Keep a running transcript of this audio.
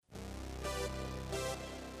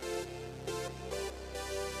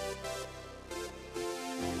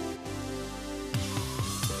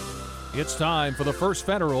It's time for the First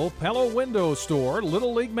Federal Pella Window Store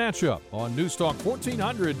Little League matchup on Newstalk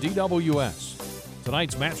 1400 DWS.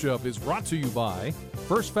 Tonight's matchup is brought to you by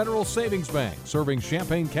First Federal Savings Bank, serving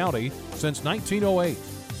Champaign County since 1908.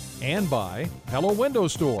 And by Pella Window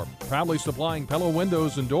Store, proudly supplying Pella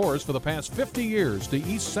windows and doors for the past 50 years to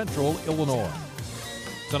East Central Illinois.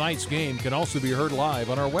 Tonight's game can also be heard live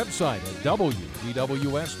on our website at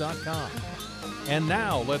WDWS.com. And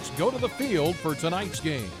now let's go to the field for tonight's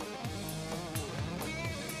game.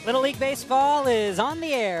 Little League Baseball is on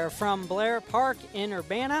the air from Blair Park in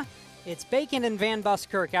Urbana. It's Bacon and Van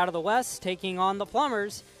Buskirk out of the West taking on the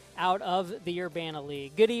Plumbers out of the Urbana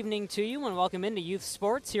League. Good evening to you and welcome into Youth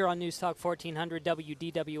Sports here on Newstalk 1400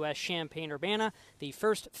 WDWS Champaign-Urbana, the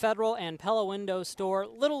First Federal and Pella Window Store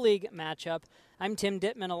Little League matchup. I'm Tim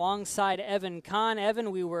Dittman alongside Evan Kahn. Evan,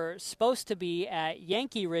 we were supposed to be at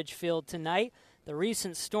Yankee Ridge Field tonight. The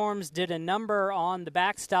recent storms did a number on the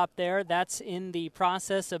backstop there. That's in the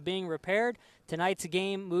process of being repaired. Tonight's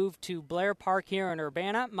game moved to Blair Park here in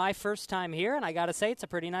Urbana. My first time here, and I got to say it's a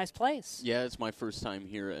pretty nice place. Yeah, it's my first time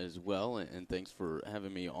here as well, and thanks for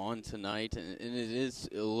having me on tonight. And it is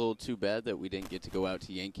a little too bad that we didn't get to go out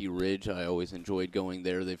to Yankee Ridge. I always enjoyed going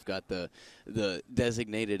there. They've got the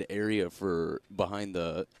designated area for behind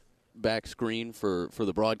the back screen for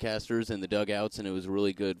the broadcasters and the dugouts, and it was a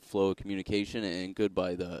really good flow of communication and good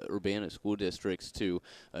by the Urbana school districts to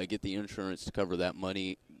get the insurance to cover that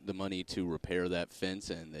money, the money to repair that fence,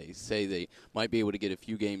 and they say they might be able to get a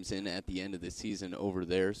few games in at the end of the season over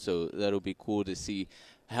there, so that'll be cool to see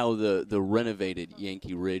how the renovated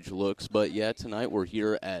Yankee Ridge looks. But yeah, tonight we're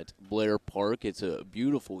here at Blair Park. It's a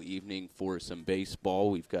beautiful evening for some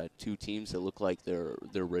baseball. We've got two teams that look like they're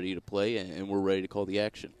ready to play, and we're ready to call the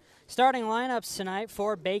action. Starting lineups tonight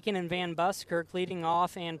for Bacon and Van Buskirk. Leading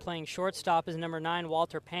off and playing shortstop is number 9,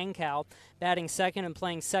 Walter Pankow. Batting second and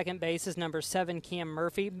playing second base is number 7, Cam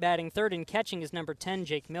Murphy. Batting third and catching is number 10,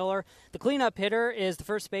 Jake Miller. The cleanup hitter is the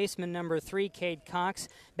first baseman, number 3, Cade Cox.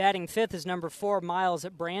 Batting fifth is number 4, Miles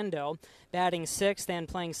Brando. Batting sixth and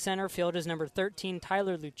playing center field is number 13,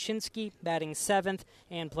 Tyler Luczynski. Batting seventh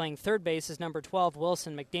and playing third base is number 12,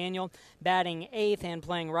 Wilson McDaniel. Batting eighth and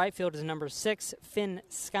playing right field is number 6, Finn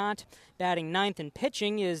Scott. Batting ninth and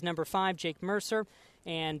pitching is number 5, Jake Mercer.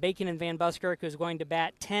 And Bacon and Van Buskirk is going to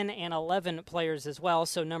bat 10 and 11 players as well.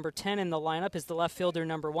 So number 10 in the lineup is the left fielder,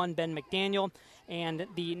 number 1, Ben McDaniel. And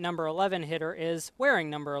the number 11 hitter is wearing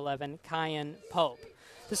number 11, Kyan Pope.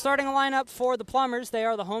 The starting lineup for the Plumbers, they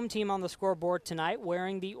are the home team on the scoreboard tonight,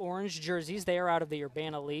 wearing the orange jerseys. They are out of the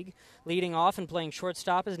Urbana League. Leading off and playing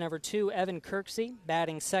shortstop is number 2, Evan Kirksey.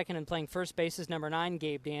 Batting second and playing first base is number 9,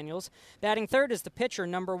 Gabe Daniels. Batting third is the pitcher,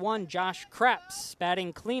 number 1, Josh Krebs.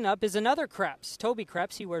 Batting cleanup is another Krebs, Toby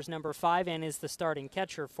Krebs. He wears number 5 and is the starting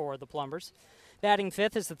catcher for the Plumbers. Batting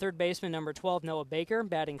fifth is the third baseman, number 12, Noah Baker.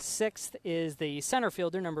 Batting sixth is the center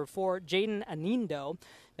fielder, number 4, Jaden Anindo.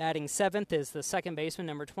 Batting seventh is the second baseman,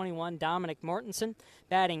 number 21, Dominic Mortensen.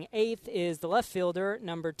 Batting eighth is the left fielder,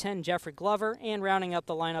 number 10, Jeffrey Glover. And rounding up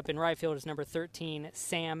the lineup in right field is number 13,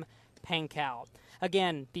 Sam Pankow.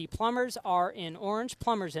 Again, the Plumbers are in orange.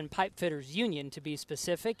 Plumbers and Pipe Fitters Union, to be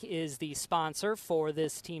specific, is the sponsor for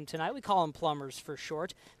this team tonight. We call them Plumbers for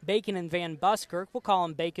short. Bacon and Van Buskirk, we'll call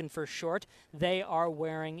them Bacon for short. They are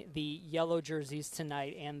wearing the yellow jerseys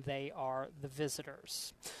tonight, and they are the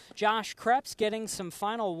visitors. Josh Krebs getting some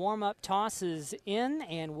final warm-up tosses in,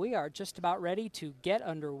 and we are just about ready to get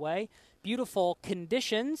underway. Beautiful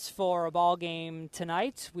conditions for a ball game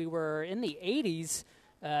tonight. We were in the 80s.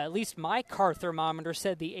 At least my car thermometer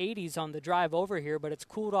said the 80s on the drive over here, but it's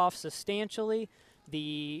cooled off substantially.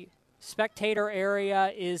 The spectator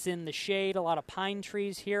area is in the shade, a lot of pine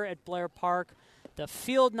trees here at Blair Park. The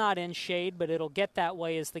field not in shade, but it'll get that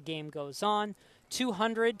way as the game goes on.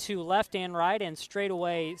 200 to left and right and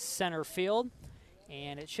straightaway center field.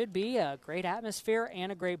 And it should be a great atmosphere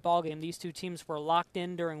and a great ball game. These two teams were locked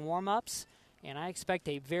in during warm-ups. And I expect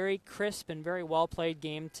a very crisp and very well-played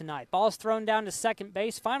game tonight. Ball's thrown down to second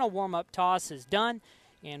base. Final warm-up toss is done,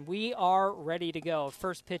 and we are ready to go.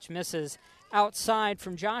 First pitch misses outside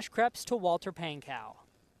from Josh Krebs to Walter Pankow.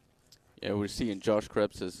 Yeah, we're seeing Josh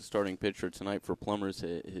Krebs as the starting pitcher tonight for Plumbers.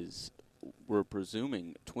 We're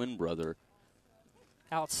presuming twin brother.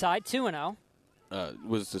 Outside, 2-0.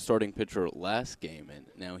 Was the starting pitcher last game, and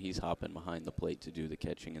now he's hopping behind the plate to do the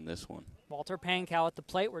catching in this one. Walter Pankow at the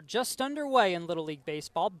plate. We're just underway in Little League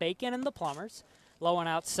Baseball. Bacon and the Plumbers. Low and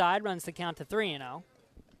outside runs the count to 3-0.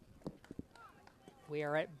 We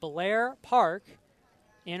are at Blair Park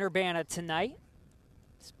in Urbana tonight.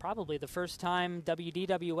 It's probably the first time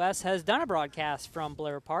WDWS has done a broadcast from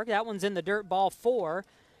Blair Park. That one's in the dirt ball 4.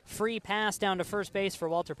 free pass down to first base for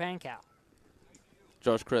Walter Pankow.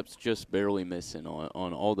 Josh Krebs just barely missing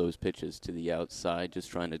on all those pitches to the outside,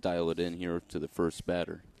 just trying to dial it in here to the first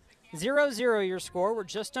batter. 0-0 your score. We're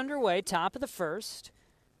just underway, top of the first.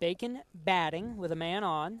 Bacon batting with a man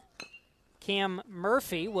on. Cam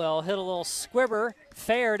Murphy will hit a little squibber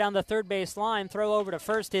fair down the third base line. Throw over to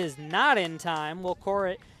first is not in time. We'll core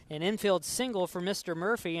it an infield single for Mr.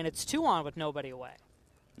 Murphy, and it's 2-on with nobody away.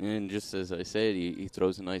 And just as I said, he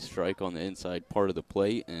throws a nice strike on the inside part of the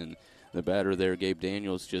plate, and the batter there, Gabe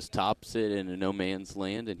Daniels, just tops it into no man's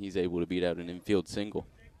land, and he's able to beat out an infield single.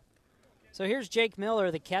 So here's Jake Miller,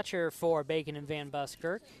 the catcher for Bacon and Van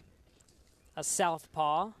Buskirk. A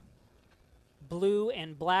southpaw. Blue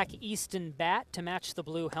and black Easton bat to match the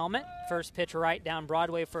blue helmet. First pitch right down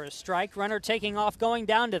Broadway for a strike. Runner taking off, going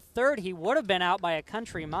down to third. He would have been out by a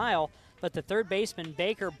country mile, but the third baseman,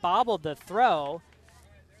 Baker, bobbled the throw.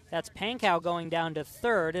 That's Pankow going down to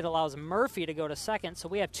third. It allows Murphy to go to second. So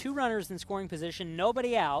we have 2 runners in scoring position,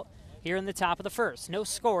 nobody out here in the top of the first. No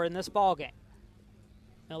score in this ballgame.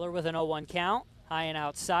 Miller with an 0-1 count. High and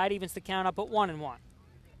outside, evens the count up at 1-1.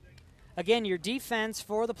 Again, your defense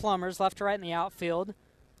for the Plumbers, left to right in the outfield.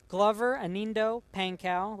 Glover, Anindo,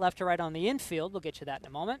 Pankow, left to right on the infield. We'll get you that in a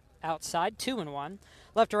moment. Outside, 2-1.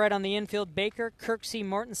 Left to right on the infield, Baker, Kirksey,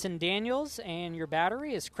 Mortensen, Daniels. And your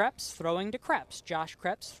battery is Krebs throwing to Krebs. Josh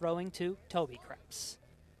Krebs throwing to Toby Krebs.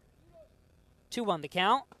 2-1 the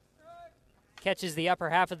count. Catches the upper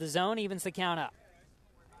half of the zone, evens the count up.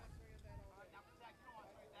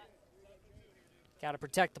 Got to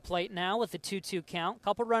protect the plate now with the 2-2 count.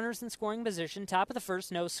 Couple runners in scoring position. Top of the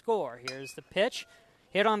first, no score. Here's the pitch.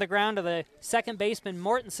 Hit on the ground to the second baseman,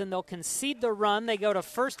 Mortensen. They'll concede the run. They go to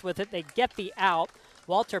first with it. They get the out.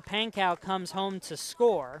 Walter Pankow comes home to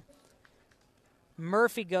score.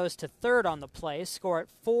 Murphy goes to third on the play. Score at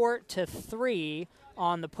 4-3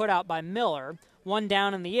 on the putout by Miller. 1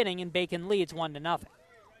 down in the inning, and Bacon leads 1-0.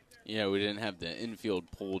 Yeah, we didn't have the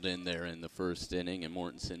infield pulled in there in the first inning, and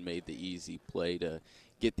Mortensen made the easy play to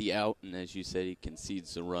get the out, and as you said, he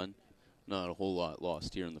concedes the run. Not a whole lot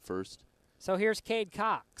lost here in the first. So here's Cade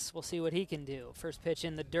Cox. We'll see what he can do. First pitch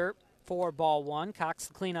in the dirt for ball 1. Cox,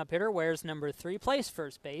 the cleanup hitter, wears number 3, plays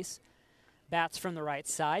first base. Bats from the right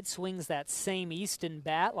side, swings that same Easton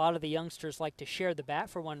bat. A lot of the youngsters like to share the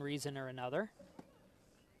bat for one reason or another.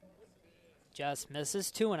 Just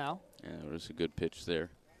misses, 2-0. Yeah, it was a good pitch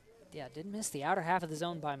there. Yeah, didn't miss the outer half of the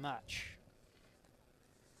zone by much.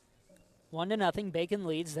 1-0, Bacon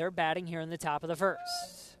leads. They're batting here in the top of the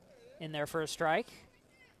first. In their first strike.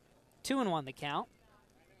 2-1 the count.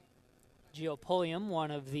 Gio Pulliam,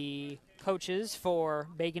 one of the coaches for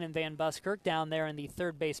Bacon and Van Buskirk, down there in the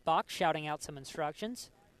third base box, shouting out some instructions.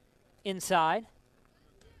 Inside.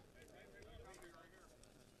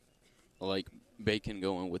 I like Bacon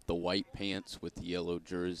going with the white pants with the yellow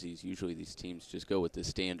jerseys. Usually these teams just go with the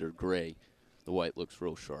standard gray. The white looks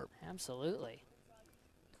real sharp. Absolutely.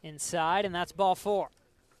 Inside, and that's ball 4.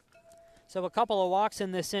 So a couple of walks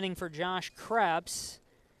in this inning for Josh Krebs,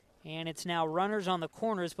 and it's now runners on the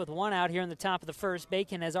corners with 1 out here in the top of the first.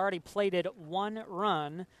 Bacon has already plated 1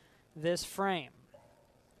 run this frame.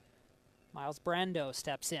 Miles Brando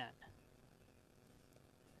steps in.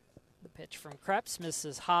 The pitch from Krebs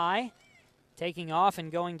misses high. Taking off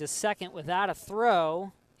and going to second without a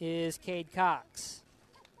throw is Cade Cox.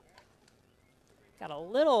 Got a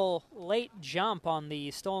little late jump on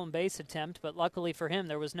the stolen base attempt, but luckily for him,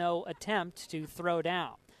 there was no attempt to throw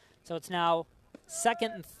down. So it's now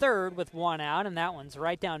second and third with 1 out, and that one's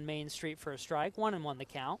right down Main Street for a strike. 1-1 the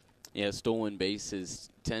count. Yeah, stolen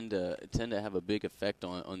bases tend to have a big effect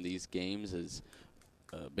on these games, as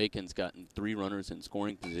Bacon's gotten 3 runners in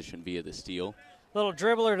scoring position via the steal. Little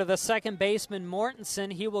dribbler to the second baseman,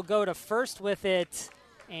 Mortensen. He will go to first with it,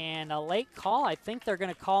 and a late call. I think they're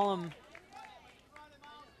going to call him.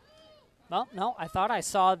 Well, no, I thought I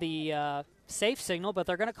saw the safe signal, but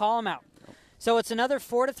they're going to call him out. So it's another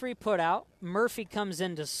 4-3 putout. Murphy comes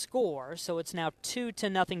in to score, so it's now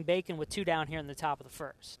 2-0 Bacon with 2 down here in the top of the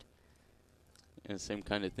first. Yeah, same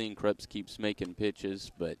kind of thing. Krebs keeps making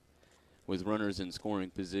pitches, but with runners in scoring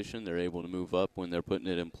position, they're able to move up when they're putting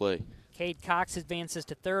it in play. Cade Cox advances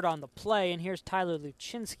to third on the play, and here's Tyler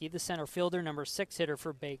Luczynski, the center fielder, number 6 hitter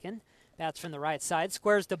for Bacon. Bats from the right side,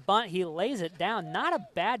 squares the bunt. He lays it down. Not a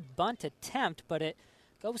bad bunt attempt, but it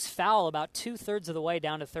goes foul about 2/3 of the way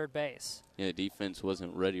down to third base. Yeah, defense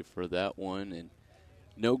wasn't ready for that one, and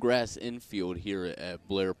no grass infield here at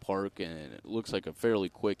Blair Park, and it looks like a fairly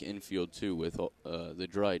quick infield too with the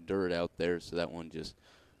dry dirt out there, so that one just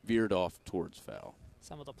veered off towards foul.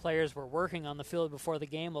 Some of the players were working on the field before the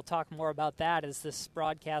game. We'll talk more about that as this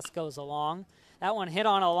broadcast goes along. That one hit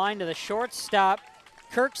on a line to the shortstop,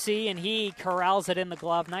 Kirksey, and he corrals it in the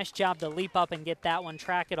glove. Nice job to leap up and get that one,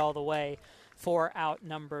 track it all the way for out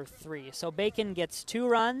number 3. So Bacon gets 2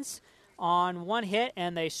 runs on 1 hit,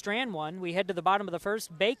 and they strand 1. We head to the bottom of the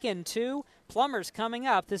first. Bacon 2, Plumbers coming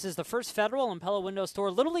up. This is the First Federal and Pella Window Store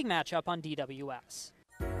Little League matchup on DWS.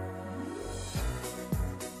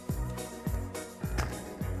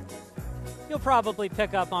 You'll probably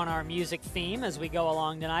pick up on our music theme as we go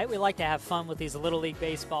along tonight. We like to have fun with these Little League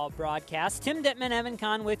Baseball broadcasts. Tim Dittman, Evan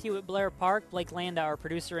Kahn with you at Blair Park. Blake Landau, our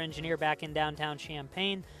producer-engineer, back in downtown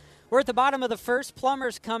Champaign. We're at the bottom of the first.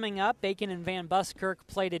 Plumbers coming up. Bacon and Van Buskirk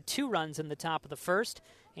plated 2 runs in the top of the first.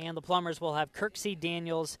 And the Plumbers will have Kirksey,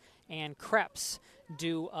 Daniels, and Krebs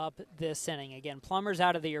due up this inning. Again, Plumbers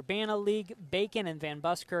out of the Urbana League. Bacon and Van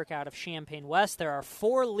Buskirk out of Champaign West. There are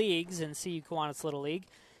 4 leagues in CU Kiwanis Little League.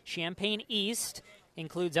 Champaign East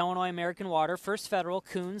includes Illinois American Water, First Federal,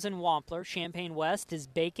 Coons, and Wampler. Champaign West is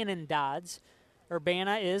Bacon and Dodds.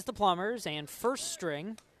 Urbana is the Plumbers, and First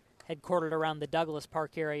String, headquartered around the Douglas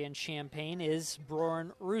Park area in Champaign, is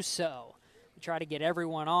Broren Russo. We try to get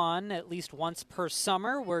everyone on at least once per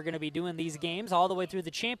summer. We're going to be doing these games all the way through the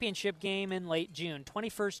championship game in late June.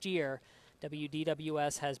 21st year,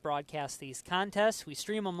 WDWS has broadcast these contests. We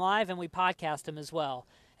stream them live, and we podcast them as well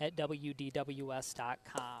at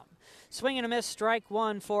WDWS.com. Swing and a miss, strike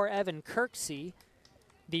 1 for Evan Kirksey.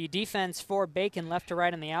 The defense for Bacon, left to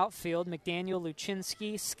right in the outfield. McDaniel,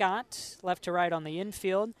 Luczynski, Scott, left to right on the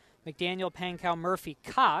infield. McDaniel, Pankow, Murphy,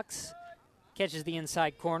 Cox catches the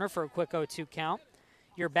inside corner for a quick 0-2 count.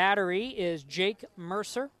 Your battery is Jake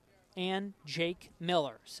Mercer and Jake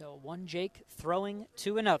Miller. So one Jake throwing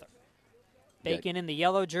to another. Bacon in the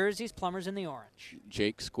yellow jerseys, Plumbers in the orange.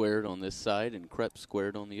 Jake squared on this side and Krebs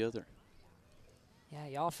squared on the other. Yeah,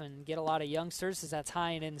 you often get a lot of youngsters as that's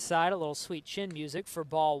high and inside. A little sweet chin music for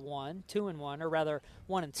ball 1, 2-1, or rather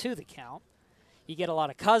 1-2 the count. You get a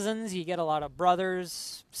lot of cousins, you get a lot of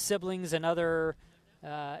brothers, siblings, and other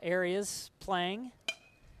areas playing.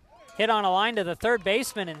 Hit on a line to the third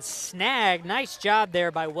baseman and snag. Nice job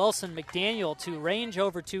there by Wilson McDaniel to range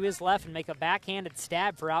over to his left and make a backhanded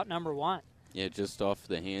stab for out number 1. Yeah, just off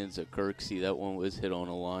the hands of Kirksey. That one was hit on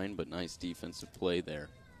a line, but nice defensive play there.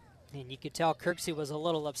 And you could tell Kirksey was a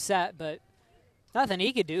little upset, but nothing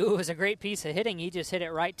he could do. It was a great piece of hitting. He just hit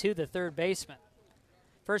it right to the third baseman.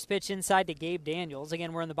 First pitch inside to Gabe Daniels.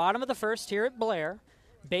 Again, we're in the bottom of the first here at Blair.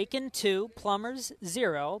 Bacon 2, Plumbers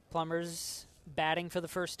 0. Plumbers batting for the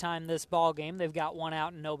first time this ball game. They've got 1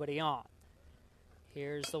 out and nobody on.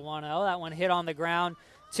 Here's the 1-0. That one hit on the ground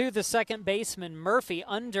to the second baseman. Murphy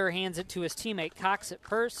underhands it to his teammate Cox at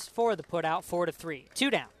first for the put out, 4-3. 2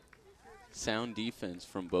 down. Sound defense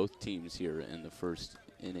from both teams here in the first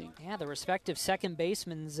inning. Yeah, the respective second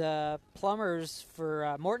basemen's Plumbers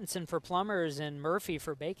for Mortensen for Plumbers and Murphy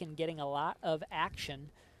for Bacon getting a lot of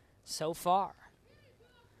action so far.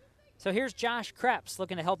 So here's Josh Krebs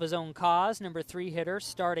looking to help his own cause. Number 3 hitter,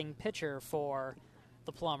 starting pitcher for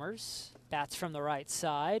the Plumbers. Bats from the right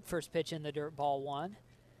side. First pitch in the dirt, ball 1.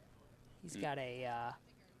 He's got a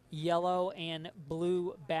yellow and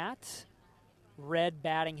blue bat, red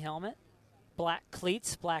batting helmet, black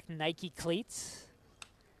cleats, black Nike cleats.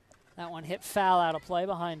 That one hit foul out of play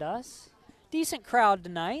behind us. Decent crowd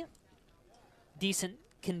tonight. Decent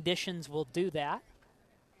conditions will do that.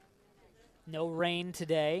 No rain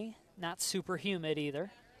today. Not super humid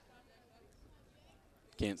either.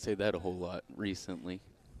 Can't say that a whole lot recently.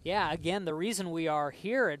 Yeah, again, the reason we are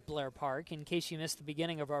here at Blair Park, in case you missed the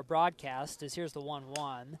beginning of our broadcast, is here's the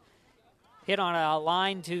 1-1. Hit on a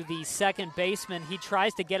line to the second baseman. He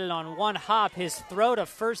tries to get it on one hop. His throw to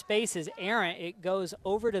first base is errant. It goes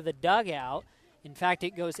over to the dugout. In fact,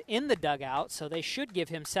 it goes in the dugout, so they should give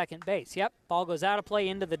him second base. Yep, ball goes out of play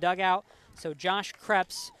into the dugout. So Josh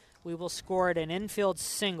Krebs, we will score it an infield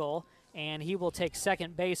single, and he will take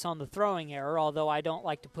second base on the throwing error, although I don't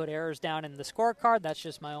like to put errors down in the scorecard. That's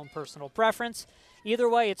just my own personal preference. Either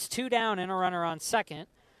way, it's 2 down and a runner on second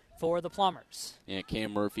for the Plumbers. Yeah,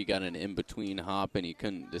 Cam Murphy got an in-between hop, and he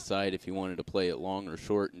couldn't decide if he wanted to play it long or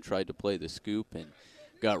short and tried to play the scoop and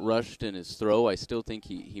got rushed in his throw. I still think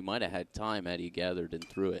he might have had time had he gathered and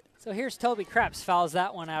threw it. So here's Toby Krebs, fouls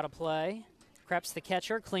that one out of play. Krebs, the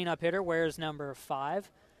catcher, cleanup hitter, wears number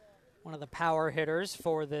 5. One of the power hitters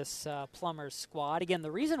for this Plumbers squad. Again,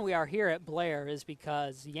 the reason we are here at Blair is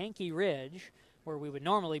because Yankee Ridge, where we would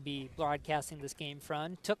normally be broadcasting this game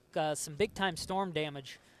from, took some big-time storm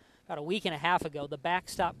damage about a week and a half ago. The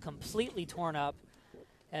backstop completely torn up.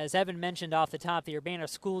 As Evan mentioned off the top, the Urbana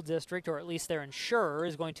School District, or at least their insurer,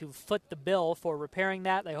 is going to foot the bill for repairing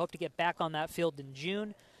that. They hope to get back on that field in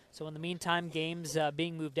June. So in the meantime, games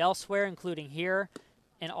being moved elsewhere, including here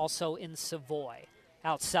and also in Savoy.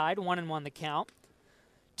 Outside, 1-1 the count.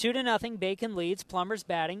 2-0, Bacon leads. Plumbers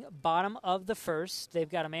batting, bottom of the first. They've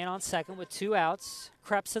got a man on second with 2 outs.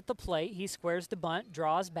 Krebs at the plate. He squares the bunt,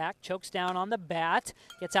 draws back, chokes down on the bat,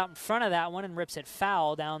 gets out in front of that one and rips it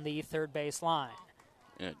foul down the third base line.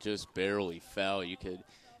 Yeah, just barely foul. You could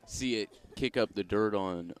see it kick up the dirt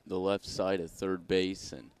on the left side of third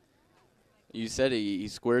base. And you said he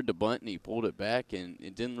squared the bunt and he pulled it back, and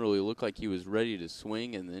it didn't really look like he was ready to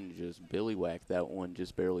swing, and then just billy-whacked that one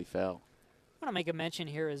just barely foul. I want to make a mention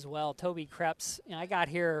here as well. Toby Krebs, I got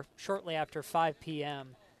here shortly after 5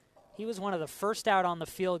 p.m. He was one of the first out on the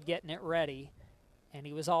field getting it ready, and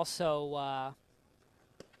he was also,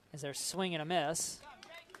 as they're swing and a miss,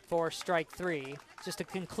 for strike 3. Just to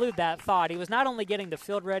conclude that thought, he was not only getting the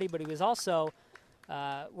field ready, but he was also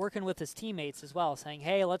working with his teammates as well, saying,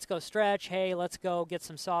 hey, let's go stretch, hey, let's go get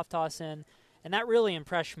some soft toss in. And that really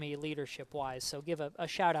impressed me leadership-wise, so give a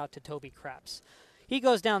shout-out to Toby Krebs. He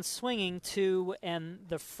goes down swinging to end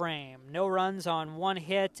the frame. No runs on 1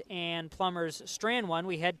 hit, and Plumbers strand 1.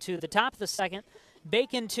 We head to the top of the second.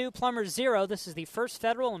 Bacon 2, Plumbers 0. This is the First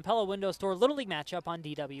Federal and Pella Window Store Little League matchup on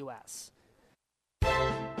DWS.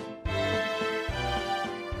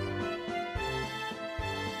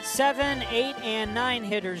 7, 8, and 9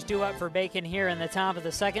 hitters due up for Bacon here in the top of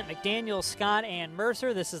the second. McDaniel, Scott, and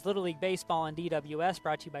Mercer. This is Little League Baseball on DWS,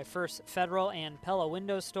 brought to you by First Federal and Pella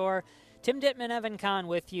Window Store. Tim Dittman, Evan Kahn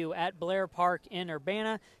with you at Blair Park in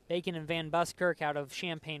Urbana. Bacon and Van Buskirk out of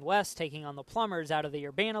Champaign West taking on the Plumbers out of the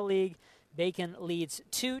Urbana League. Bacon leads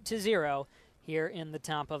 2-0 here in the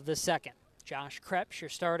top of the second. Josh Krebs,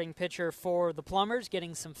 your starting pitcher for the Plumbers,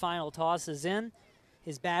 getting some final tosses in.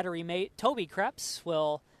 His battery mate, Toby Krebs,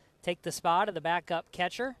 will take the spot of the backup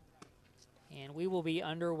catcher, and we will be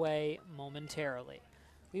underway momentarily.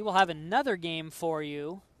 We will have another game for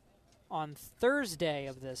you on Thursday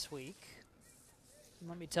of this week.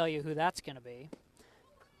 Let me tell you who that's going to be.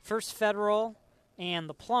 First Federal and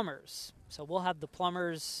the Plumbers. So we'll have the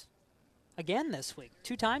Plumbers again this week,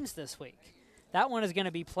 2 times this week. That one is going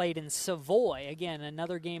to be played in Savoy. Again,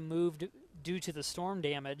 another game moved due to the storm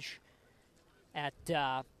damage at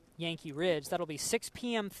Yankee Ridge. That'll be 6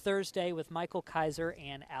 p.m. Thursday with Michael Kaiser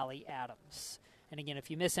and Allie Adams. And again,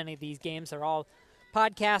 if you miss any of these games, they're all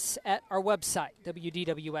podcasts at our website,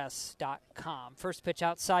 WDWS.com. First pitch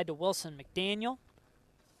outside to Wilson McDaniel.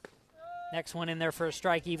 Next one in there for a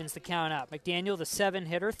strike, evens the count up. McDaniel, the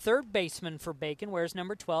 7-hitter, third baseman for Bacon, wears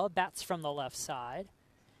number 12, bats from the left side.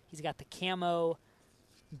 He's got the camo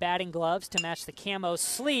batting gloves to match the camo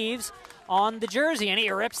sleeves on the jersey, and he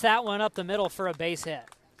rips that one up the middle for a base hit.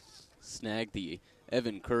 Snagged the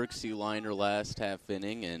Evan Kirksey liner last half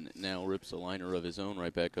inning, and now rips a liner of his own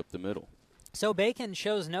right back up the middle. So Bacon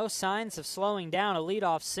shows no signs of slowing down. A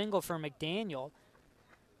leadoff single for McDaniel.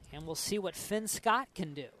 And we'll see what Finn Scott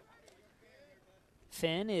can do.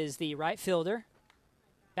 Finn is the right fielder.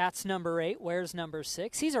 Bats number 8, wears number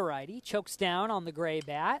 6. He's a righty. Chokes down on the gray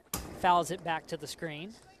bat. Fouls it back to the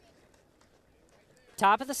screen.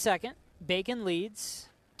 Top of the second. Bacon leads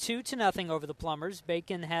 2-0 over the Plumbers.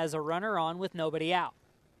 Bacon has a runner on with nobody out.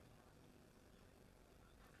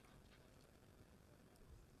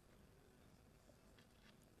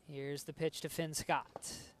 Here's the pitch to Finn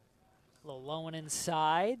Scott. A little low and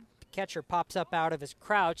inside. Catcher pops up out of his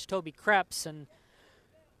crouch, Toby Krebs, and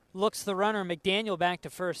looks the runner McDaniel back to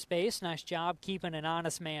first base. Nice job keeping an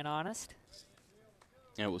honest man honest.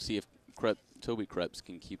 Yeah, we'll see if Toby Krebs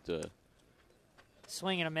can keep the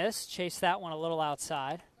swing and a miss. Chase that one a little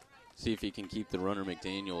outside. See if he can keep the runner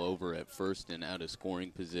McDaniel over at first and out of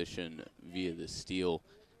scoring position via the steal,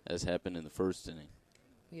 as happened in the first inning.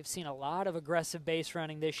 We have seen a lot of aggressive base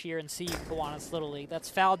running this year in CU Kiwanis Little League. That's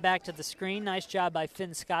fouled back to the screen. Nice job by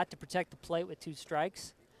Finn Scott to protect the plate with 2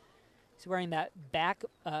 strikes. He's wearing that black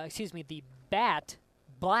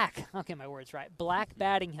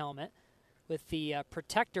batting helmet with the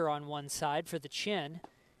protector on one side for the chin.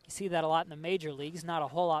 You see that a lot in the major leagues, not a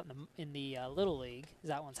whole lot in the Little League, as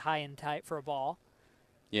that one's high and tight for a ball.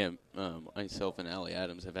 Yeah, myself and Allie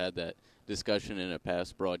Adams have had that discussion in a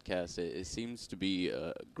past broadcast. It seems to be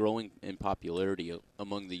growing in popularity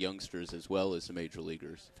among the youngsters as well as the major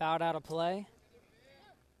leaguers. Fouled out of play.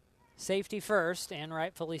 Safety first, and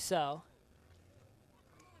rightfully so.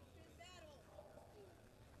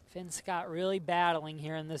 Finn Scott really battling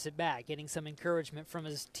here in this at-bat, getting some encouragement from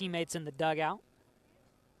his teammates in the dugout.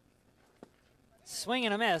 Swing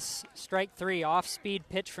and a miss. Strike 3, off-speed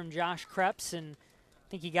pitch from Josh Krebs, and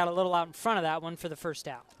think he got a little out in front of that one for the first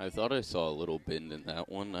out. I thought I saw a little bend in that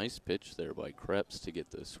one. Nice pitch there by Krebs to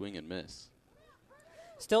get the swing and miss.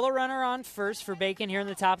 Still a runner on first for Bacon here in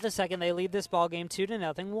the top of the second. They lead this ball game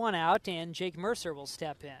 2-0, 1 out, and Jake Mercer will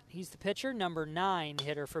step in. He's the pitcher, number 9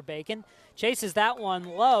 hitter for Bacon. Chases that one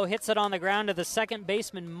low, hits it on the ground to the second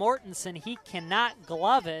baseman, Mortensen. He cannot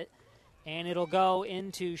glove it, and it'll go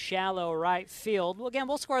into shallow right field. Well, again,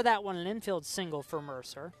 we'll score that one an infield single for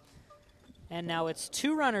Mercer. And now it's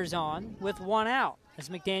 2 runners on with 1 out as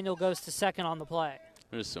McDaniel goes to second on the play.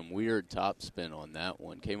 There's some weird top spin on that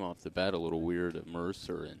one. Came off the bat a little weird at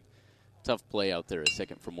Mercer, and tough play out there at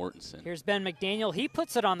second for Mortensen. Here's Ben McDaniel. He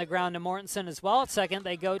puts it on the ground to Mortensen as well at second.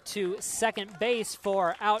 They go to second base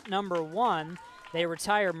for out number 1. They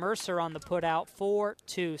retire Mercer on the put out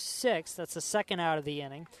 4-6. That's the second out of the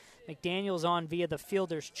inning. McDaniel's on via the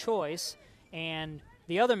fielder's choice, and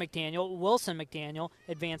the other McDaniel, Wilson McDaniel,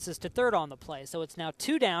 advances to third on the play. So it's now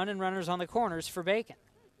 2 down and runners on the corners for Bacon.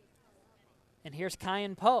 And here's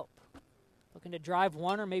Kyan Pope, looking to drive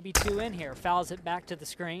 1 or maybe 2 in here. Fouls it back to the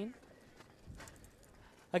screen.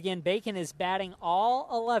 Again, Bacon is batting all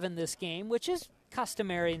 11 this game, which is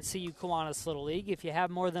customary in CU Kiwanis Little League. If you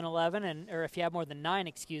have more than 11, or if you have more than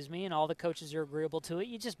 9, and all the coaches are agreeable to it,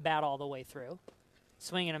 you just bat all the way through.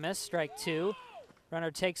 Swing and a miss, strike 2.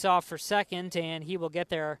 Runner takes off for second, and he will get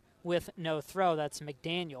there with no throw. That's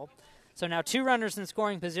McDaniel. So now 2 runners in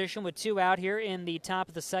scoring position with 2 out here in the top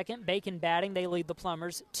of the second. Bacon batting. They lead the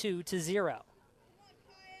Plumbers 2-0.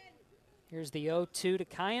 Here's the 0-2 to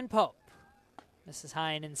Kyan Pope. Misses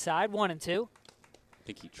high and inside, 1-2. I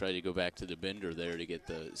think he tried to go back to the bender there to get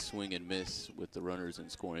the swing and miss with the runners in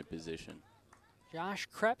scoring position. Josh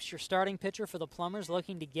Krebs, your starting pitcher for the Plumbers,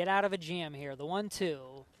 looking to get out of a jam here. The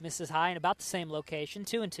 1-2 misses high in about the same location,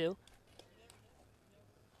 2-2.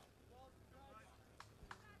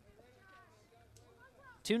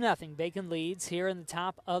 Nothing. Bacon leads here in the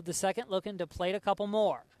top of the second, looking to plate a couple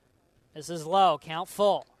more. This is low, count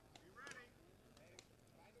full.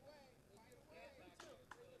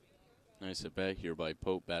 Nice at bat here by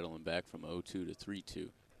Pope, battling back from 0-2 to 3-2.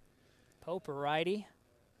 Pope, a righty.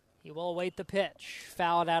 He will await the pitch.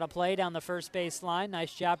 Fouled out of play down the first base line.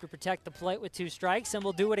 Nice job to protect the plate with 2 strikes, and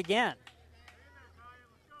we'll do it again.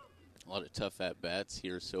 A lot of tough at-bats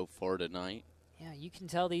here so far tonight. Yeah, you can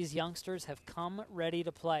tell these youngsters have come ready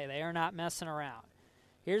to play. They are not messing around.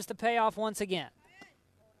 Here's the payoff once again.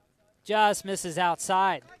 Just misses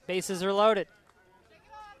outside. Bases are loaded.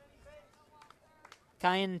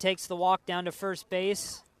 Kyan takes the walk down to first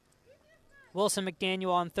base. Wilson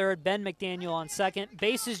McDaniel on third. Ben McDaniel on second.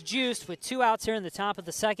 Bases juiced with 2 outs here in the top of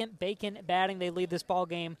the second. Bacon batting. They lead this ball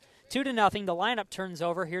game 2-0. The lineup turns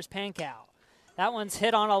over. Here's Pankow. That one's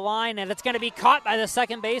hit on a line, and it's going to be caught by the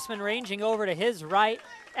second baseman ranging over to his right.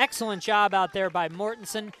 Excellent job out there by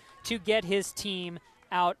Mortensen to get his team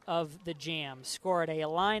out of the jam. Scored a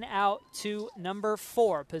line out to number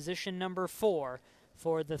 4, position number 4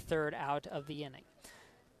 for the third out of the inning.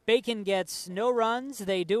 Bacon gets no runs.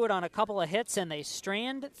 They do it on a couple of hits, and they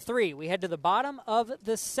strand 3. We head to the bottom of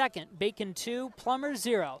the second. Bacon 2, Plumbers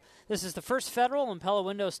 0. This is the First Federal and Pella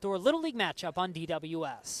Window Store Little League matchup on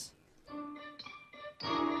DWS.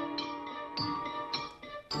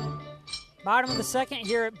 Bottom of the second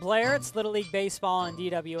here at Blair. It's Little League Baseball on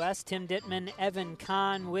DWS. Tim Dittman, Evan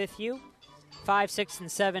Kahn with you. 5, 6,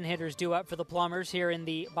 and 7 hitters due up for the Plumbers here in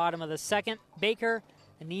the bottom of the second. Baker,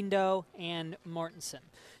 Anindo, and Mortensen.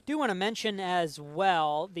 Do want to mention as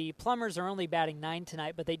well, the Plumbers are only batting 9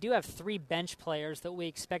 tonight, but they do have 3 bench players that we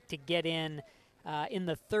expect to get in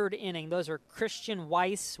the third inning. Those are Christian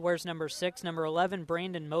Weiss, wears number 6, number 11,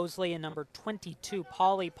 Brandon Mosley, and number 22,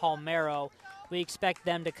 Paulie Palmero. We expect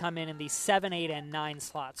them to come in the 7, 8, and 9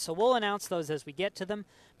 slots. So we'll announce those as we get to them.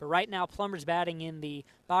 But right now, Plumbers batting in the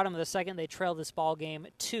bottom of the second. They trail this ball game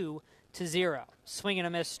 2-0. Swing and a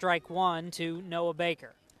miss, strike 1 to Noah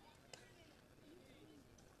Baker.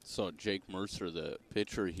 Saw Jake Mercer, the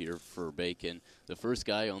pitcher here for Bacon, the first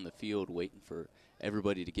guy on the field waiting for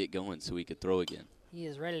everybody to get going so he could throw again. He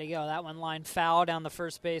is ready to go. That one line foul down the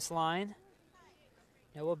first base line.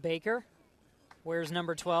 Noah Baker wears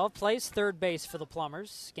number 12, plays third base for the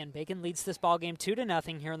Plumbers. Again, Bacon leads this ball game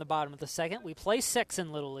 2-0 here in the bottom of the second. We play 6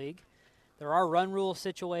 in Little League. There are run rule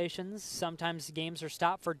situations. Sometimes games are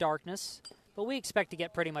stopped for darkness. But we expect to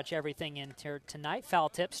get pretty much everything in here tonight. Foul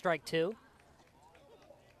tip, strike 2.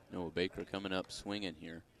 Noah Baker coming up swinging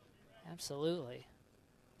here. Absolutely.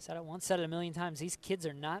 Said it once, said it a million times. These kids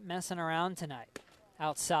are not messing around tonight.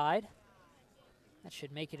 Outside. That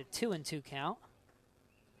should make it a 2-2 count.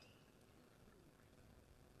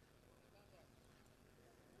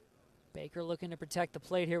 Baker looking to protect the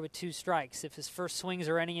plate here with 2 strikes. If his first swings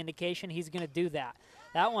are any indication, he's going to do that.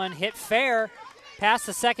 That one hit fair past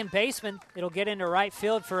the second baseman. It'll get into right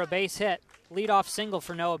field for a base hit. Leadoff single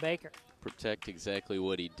for Noah Baker. Protect exactly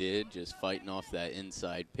what he did, just fighting off that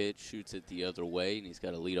inside pitch, shoots it the other way, and he's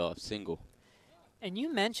got a leadoff single. And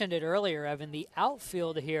you mentioned it earlier, Evan, the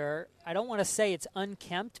outfield here, I don't want to say it's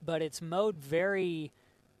unkempt, but it's mowed very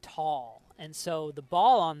tall. And so the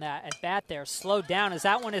ball on that at bat there slowed down as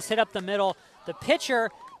that one is hit up the middle. The pitcher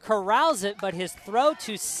corrals it, but his throw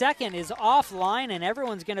to second is offline, and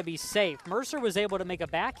everyone's going to be safe. Mercer was able to make a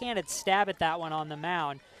backhanded stab at that one on the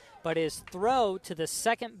mound, but his throw to the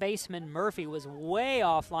second baseman, Murphy, was way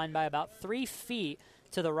offline by about 3 feet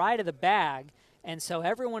to the right of the bag, and so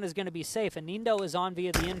everyone is going to be safe. And Nindo is on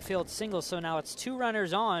via the infield single, so now it's 2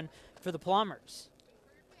 runners on for the Plumbers.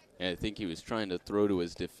 Yeah, I think he was trying to throw to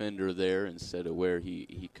his defender there instead of where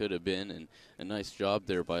he could have been, and a nice job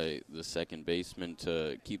there by the second baseman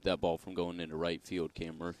to keep that ball from going into right field,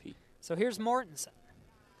 Cam Murphy. So here's Mortensen.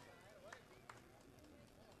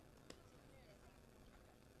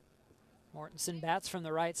 Mortensen bats from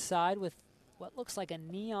the right side with what looks like a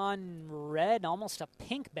neon red, almost a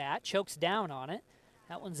pink bat, chokes down on it.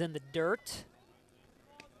 That one's in the dirt.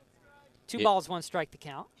 2 balls, 1 strike to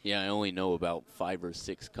count. Yeah, I only know about 5 or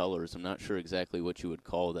 6 colors. I'm not sure exactly what you would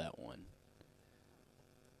call that one.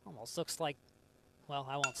 Almost looks like, well,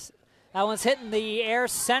 I won't. That one's hitting the air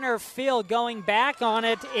center field, going back on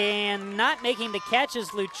it, and not making the catch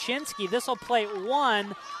is Luczynski. This will plate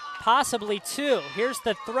 1, possibly 2. Here's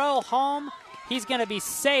the throw home. He's going to be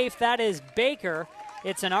safe. That is Baker.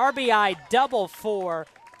 It's an RBI double for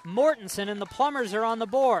Mortensen, and the Plumbers are on the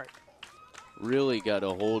board. Really got a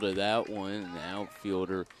hold of that one, and the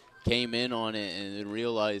outfielder came in on it and then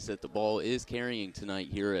realized that the ball is carrying tonight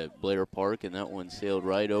here at Blair Park, and that one sailed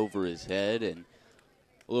right over his head, and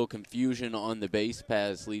a little confusion on the base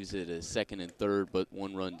pass leaves it as second and third, but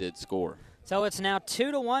 1 run did score. So it's now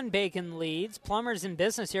 2-1 Bacon leads. Plumbers in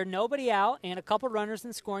business here. Nobody out and a couple runners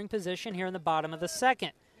in scoring position here in the bottom of the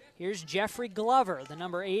second. Here's Jeffrey Glover, the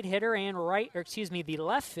number 8 hitter and the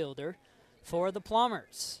left fielder for the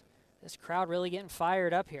Plumbers. This crowd really getting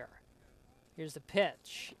fired up here. Here's the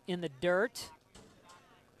pitch in the dirt.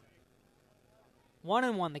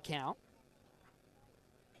 1-1 the count.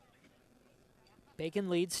 Bacon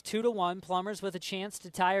leads 2-1. Plumbers with a chance to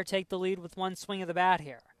tie or take the lead with 1 swing of the bat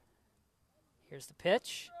here. Here's the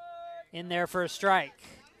pitch. In there for a strike.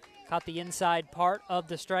 Caught the inside part of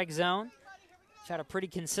the strike zone. Which had a pretty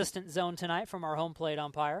consistent zone tonight from our home plate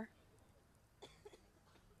umpire.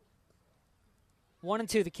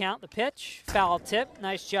 1-2 the count. The pitch. Foul tip.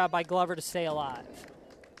 Nice job by Glover to stay alive.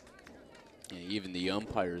 Yeah, even the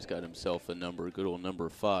umpire's got himself a number, good old number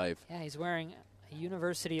 5. Yeah, he's wearing a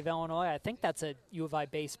University of Illinois. I think that's a U of I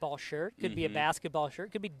baseball shirt. Could be a basketball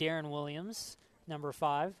shirt. Could be Darren Williams, number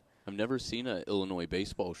 5. I've never seen an Illinois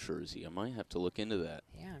baseball jersey. I might have to look into that.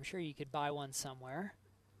 Yeah, I'm sure you could buy one somewhere.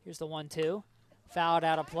 Here's the 1-2. Fouled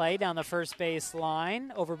out of play down the first base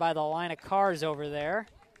line, over by the line of cars over there.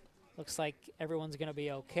 Looks like everyone's going to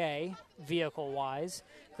be okay, vehicle-wise.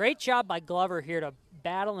 Great job by Glover here to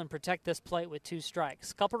battle and protect this plate with 2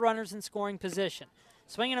 strikes. Couple runners in scoring position.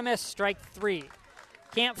 Swing and a miss, strike 3.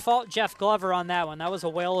 Can't fault Jeff Glover on that one. That was a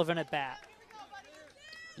whale of an at-bat.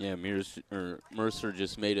 Yeah, Mercer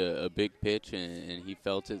just made a big pitch, and he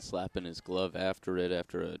felt it, slapping his glove after it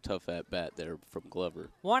after a tough at-bat there from Glover.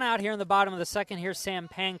 1 out here in the bottom of the second. Here's Sam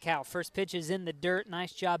Pankow. First pitch is in the dirt.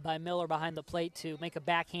 Nice job by Miller behind the plate to make a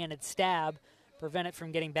backhanded stab, prevent it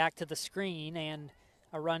from getting back to the screen, and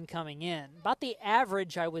a run coming in. About the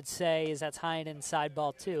average, I would say, is that's high and inside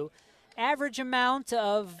ball, too. Average amount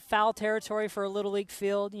of foul territory for a Little League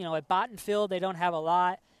field. You know, at Bottenfield, they don't have a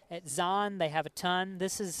lot. At Zahn, they have a ton.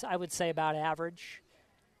 This is, I would say, about average.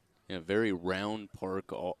 Yeah, very round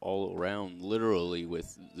park all around, literally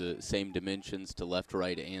with the same dimensions to left,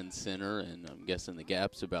 right, and center, and I'm guessing the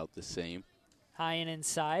gap's about the same. High and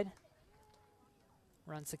inside.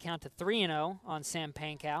 Runs the count to 3-0 on Sam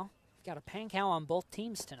Pankow. Got a Pankow on both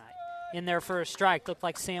teams tonight. In there for a strike. Looked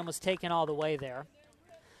like Sam was taken all the way there.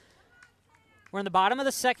 We're in the bottom of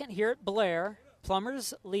the second here at Blair.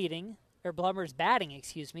 Plumbers batting,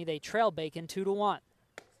 They trail Bacon 2-1.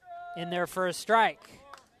 In there for a strike.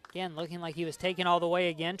 Again, looking like he was taken all the way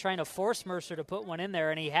again, trying to force Mercer to put one in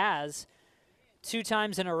there, and he has 2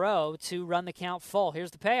 times in a row to run the count full.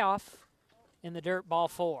 Here's the payoff in the dirt, ball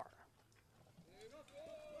 4.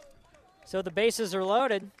 So the bases are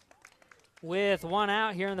loaded with 1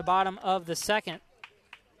 out here in the bottom of the second.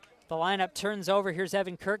 The lineup turns over. Here's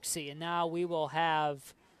Evan Kirksey, and now we will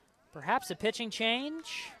have perhaps a pitching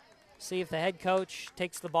change. See if the head coach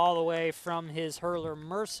takes the ball away from his hurler,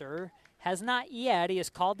 Mercer. Has not yet. He has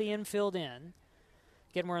called the infield in.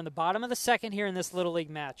 Again, we're in the bottom of the second here in this Little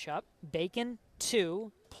League matchup. Bacon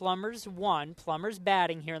 2, Plumbers 1. Plumbers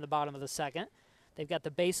batting here in the bottom of the second. They've got the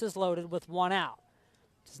bases loaded with 1 out.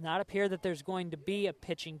 Does not appear that there's going to be a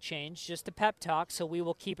pitching change, just a pep talk, so we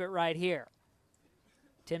will keep it right here.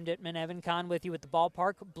 Tim Dittman, Evan Kahn with you at the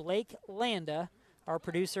ballpark. Blake Landa, our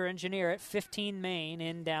producer-engineer at 15 Main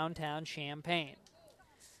in downtown Champaign.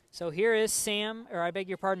 So here is Evan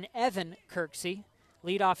Kirksey,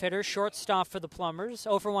 leadoff hitter, shortstop for the Plumbers.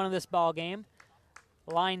 0 for 1 in this ball game.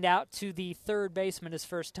 Lined out to the third baseman his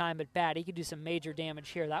first time at bat. He could do some major damage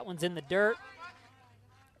here. That one's in the dirt.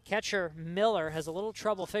 Catcher Miller has a little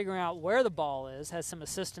trouble figuring out where the ball is, has some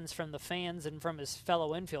assistance from the fans and from his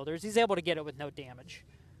fellow infielders. He's able to get it with no damage.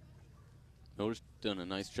 Miller's done a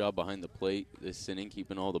nice job behind the plate this inning,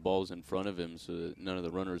 keeping all the balls in front of him so that none of the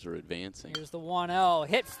runners are advancing. Here's the 1-0.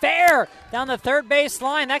 Hit fair down the third base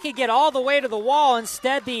line. That could get all the way to the wall.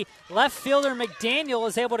 Instead, the left fielder McDaniel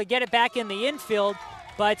is able to get it back in the infield,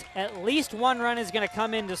 but at least 1 run is going to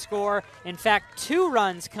come in to score. In fact, 2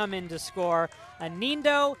 runs come in to score.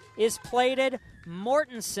 Anindo is plated,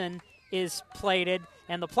 Mortensen is plated,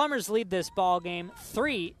 and the Plumbers lead this ball game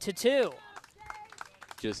 3-2.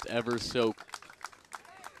 Just ever so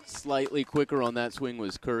slightly quicker on that swing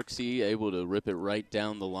was Kirksey, able to rip it right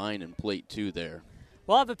down the line and plate 2 there.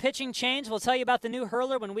 We'll have a pitching change. We'll tell you about the new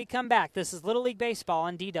hurler when we come back. This is Little League Baseball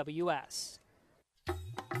on DWS.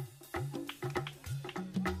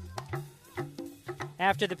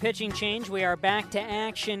 After the pitching change, we are back to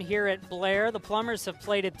action here at Blair. The Plumbers have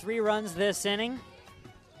plated 3 runs this inning.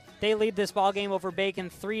 They lead this ballgame over Bacon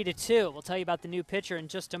 3-2. We'll tell you about the new pitcher in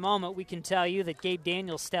just a moment. We can tell you that Gabe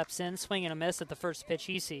Daniels steps in, swing and a miss at the first pitch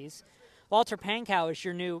he sees. Walter Pankow is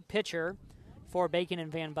your new pitcher for Bacon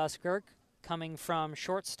and Van Buskirk, coming from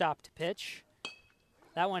shortstop to pitch.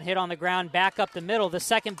 That one hit on the ground, back up the middle. The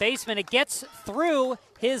second baseman, it gets through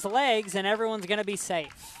his legs, and everyone's going to be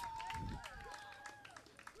safe.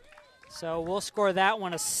 So we'll score that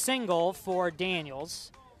one a single for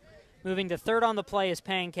Daniels. Moving to third on the play is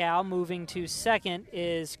Pankow. Moving to second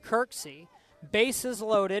is Kirksey. Bases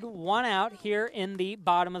loaded, 1 out here in the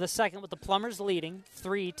bottom of the second with the Plumbers leading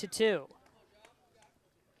 3-2.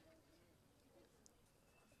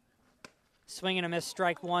 Swing and a miss,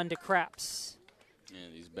 strike 1 to Krebs. Yeah,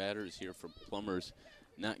 these batters here for Plumbers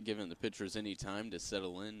not giving the pitchers any time to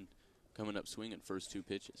settle in, coming up swinging first 2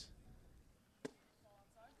 pitches.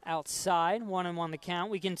 Outside, 1-1 the count.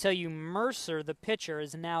 We can tell you Mercer, the pitcher,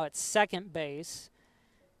 is now at second base,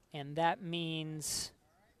 and that means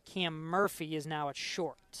Cam Murphy is now at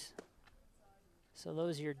short. So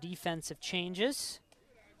those are your defensive changes.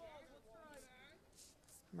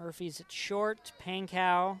 Murphy's at short,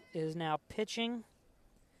 Pankow is now pitching,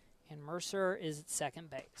 and Mercer is at second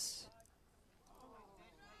base.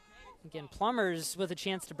 Again, Plumbers with a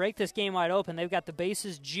chance to break this game wide open. They've got the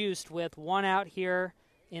bases juiced with 1 out here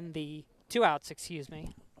in the 2 outs,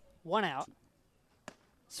 1 out.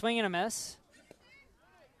 Swing and a miss.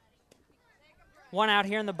 1 out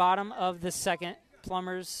here in the bottom of the second.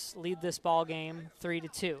 Plumbers lead this ball game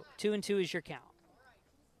 3-2. 2-2 is your count.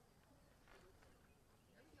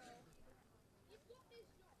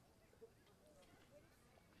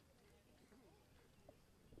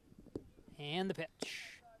 And the pitch.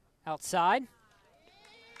 Outside.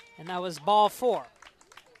 And that was ball 4.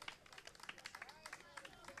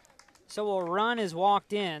 So a run is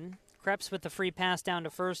walked in. Krebs with the free pass down to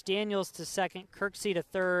first. Daniels to second. Kirksey to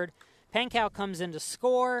third. Pankow comes in to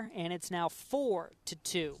score, and it's now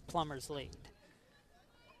 4-2. Plumbers lead.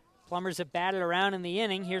 Plumbers have batted around in the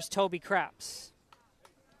inning. Here's Toby Krebs.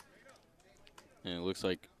 And it looks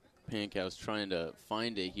like Pankow's trying to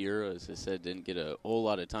find it here. As I said, didn't get a whole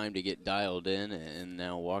lot of time to get dialed in, and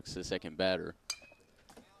now walks the second batter.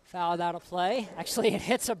 Fouled out of play. Actually, it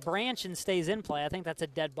hits a branch and stays in play. I think that's a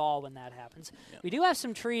dead ball when that happens. Yep. We do have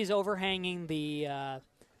some trees overhanging the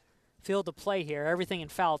field of play here. Everything in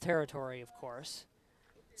foul territory, of course.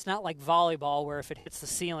 It's not like volleyball where if it hits the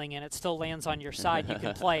ceiling and it still lands on your side, you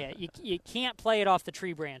can play it. You can't play it off the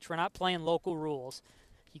tree branch. We're not playing local rules.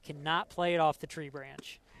 You cannot play it off the tree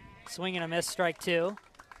branch. Swing and a miss, strike 2.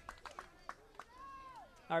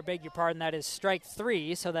 I beg your pardon, that is strike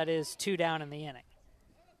 3, so that is 2 down in the inning.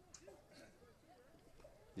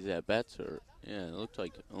 These at-bats are, it looked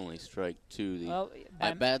like only strike 2. The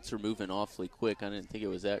at-bats are moving awfully quick. I didn't think it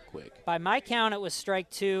was that quick. By my count, it was strike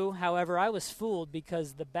 2. However, I was fooled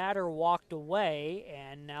because the batter walked away,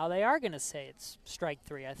 and now they are going to say it's strike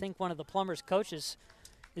 3. I think one of the Plumbers coaches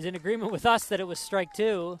is in agreement with us that it was strike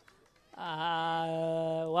 2.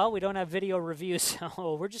 Well, we don't have video review,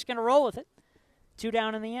 so we're just going to roll with it. 2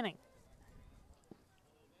 down in the inning.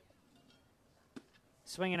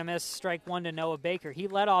 Swing and a miss, strike 1 to Noah Baker. He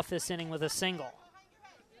led off this inning with a single.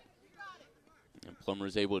 And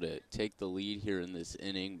Plummer's able to take the lead here in this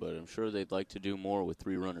inning, but I'm sure they'd like to do more with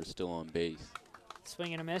 3 runners still on base.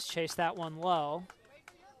 Swing and a miss, chase that one low.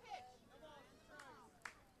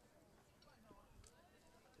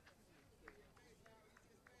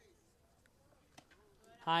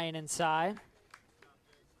 High and inside.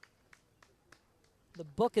 The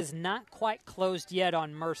book is not quite closed yet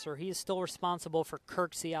on Mercer. He is still responsible for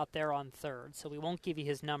Kirksey out there on third, so we won't give you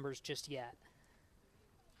his numbers just yet.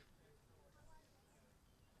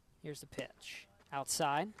 Here's the pitch.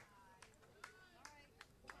 Outside.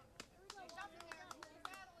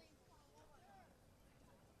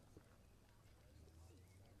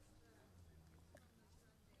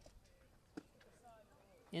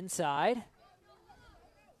 Inside.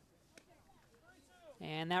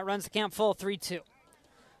 And that runs the count full, 3-2.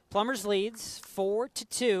 Plumbers leads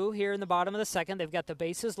 4-2 here in the bottom of the second. They've got the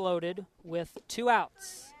bases loaded with 2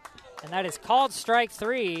 outs. And that is called strike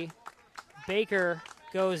 3. Baker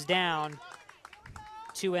goes down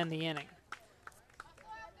to end the inning.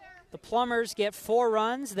 The Plumbers get 4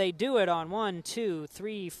 runs. They do it on 1, 2,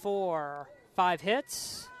 3, 4, 5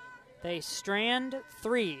 hits. They strand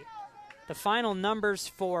 3. The final numbers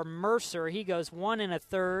for Mercer, he goes 1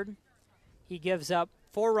 1/3. He gives up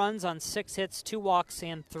 4 runs on 6 hits, 2 walks,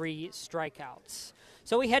 and 3 strikeouts.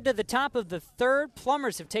 So we head to the top of the third.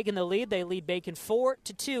 Plumbers have taken the lead. They lead Bacon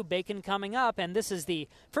 4-2. Bacon coming up, and this is the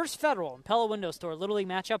First Federal and Pella Window Store Little League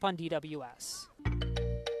matchup on DWS.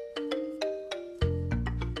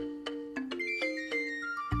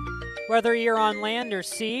 Whether you're on land or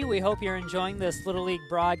sea, we hope you're enjoying this Little League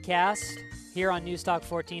broadcast here on Newstalk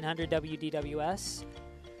 1400 WDWS.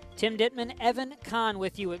 Tim Dittman, Evan Kahn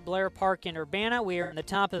with you at Blair Park in Urbana. We are in the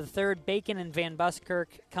top of the third. Bacon and Van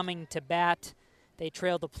Buskirk coming to bat. They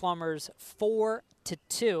trail the Plumbers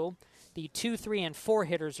 4-2. The 2, 3, and 4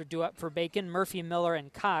 hitters are due up for Bacon, Murphy, Miller,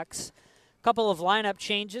 and Cox. A couple of lineup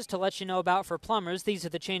changes to let you know about for Plumbers. These are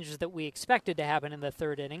the changes that we expected to happen in the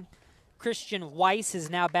third inning. Christian Weiss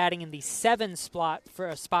is now batting in the 7 spot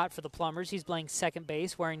for the Plumbers. He's playing second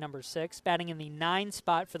base, wearing number 6. Batting in the 9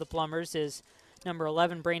 spot for the Plumbers is number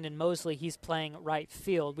 11, Brandon Mosley. He's playing right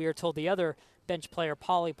field. We are told the other bench player,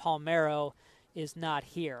 Pauly Palmero, is not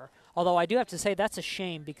here. Although I do have to say that's a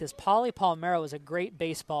shame because Pauly Palmero is a great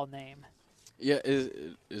baseball name. Yeah,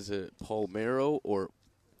 is it Palmero or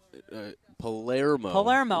Palermo?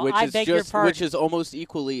 Palermo, I beg your pardon. Which is almost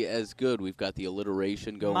equally as good. We've got the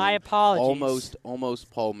alliteration going. My apologies.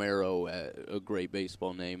 Almost Palmero, a great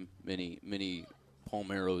baseball name. Many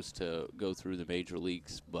Palmeros to go through the major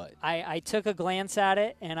leagues, but I took a glance at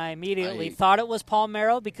it and I immediately thought it was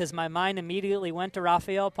Palmero because my mind immediately went to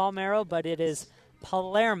Rafael Palmero, but it is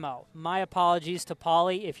Palermo. My apologies to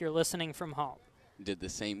Pauly if you're listening from home. Did the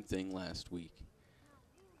same thing last week.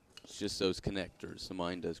 It's just those connectors. The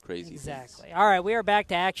mind does crazy things. Exactly. All right, we are back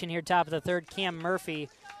to action here, top of the third. Cam Murphy,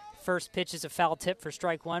 first pitch is a foul tip for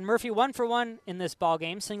strike 1. Murphy 1 for 1 in this ball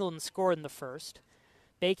game, singled and scored in the first.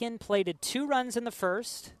 Bacon plated 2 runs in the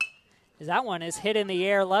first. As that one is hit in the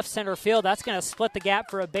air, left center field. That's going to split the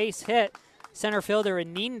gap for a base hit. Center fielder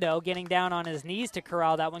Inindo getting down on his knees to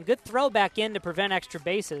corral that one. Good throw back in to prevent extra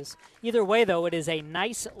bases. Either way, though, it is a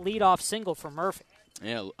nice leadoff single for Murphy.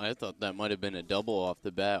 Yeah, I thought that might have been a double off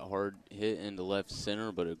the bat. Hard hit into left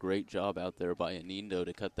center, but a great job out there by Inindo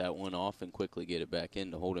to cut that one off and quickly get it back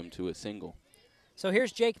in to hold him to a single. So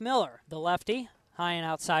here's Jake Miller, the lefty. High and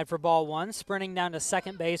outside for ball 1. Sprinting down to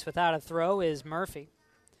second base without a throw is Murphy.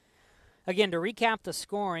 Again, to recap the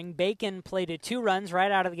scoring, Bacon plated 2 runs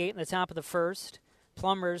right out of the gate in the top of the first.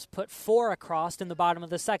 Plumbers put 4 across in the bottom of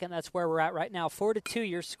the second. That's where we're at right now. 4-2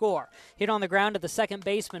 your score. Hit on the ground to the second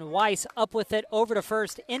baseman. Weiss up with it over to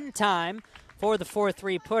first in time for the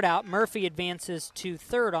 4-3 putout. Murphy advances to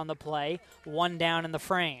third on the play. 1 down in the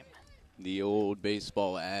frame. The old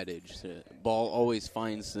baseball adage, ball always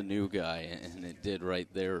finds the new guy, and it did right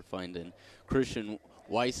there, finding Christian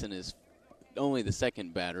Weissen is only the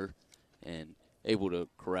second batter and able to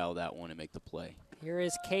corral that one and make the play. Here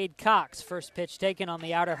is Cade Cox, first pitch taken on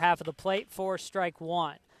the outer half of the plate for strike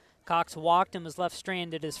 1. Cox walked and was left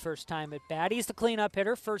stranded his first time at bat. He's the cleanup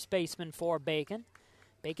hitter, first baseman for Bacon.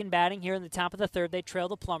 Bacon batting here in the top of the third. They trail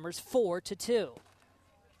the Plumbers 4-2.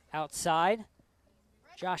 Outside.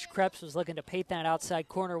 Josh Krebs was looking to paint that outside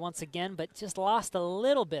corner once again, but just lost a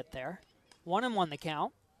little bit there. 1-1 the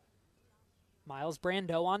count. Miles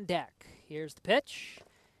Brando on deck. Here's the pitch.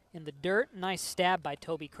 In the dirt, nice stab by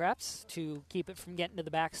Toby Krebs to keep it from getting to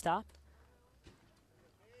the backstop.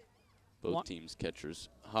 Both teams' catchers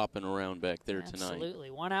hopping around back there tonight.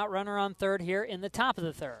 Absolutely. One out runner on third here in the top of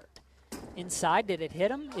the third. Inside, did it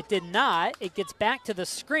hit him? It did not. It gets back to the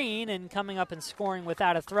screen, and coming up and scoring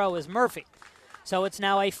without a throw is Murphy. So it's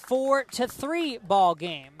now a 4-3 ball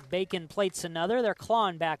game. Bacon plates another. They're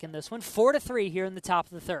clawing back in this one. 4-3 here in the top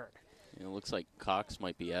of the third. It looks like Cox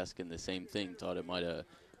might be asking the same thing. Thought it might have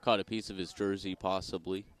caught a piece of his jersey,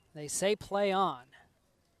 possibly. They say play on.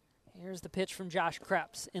 Here's the pitch from Josh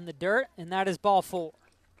Krebs in the dirt, and that is ball 4.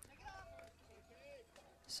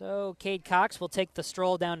 So Cade Cox will take the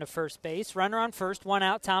stroll down to first base. Runner on first, one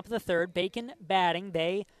out, top of the third. Bacon batting.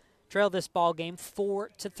 They trail this ball game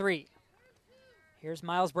 4-3. Here's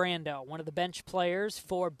Miles Brando, one of the bench players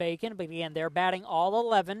for Bacon. But again, they're batting all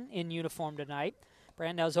 11 in uniform tonight.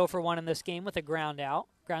 Brando's 0 for 1 in this game with a ground out.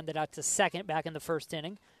 Grounded out to second back in the first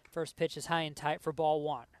inning. First pitch is high and tight for ball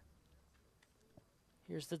 1.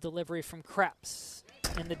 Here's the delivery from Krebs.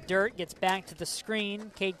 In the dirt, gets back to the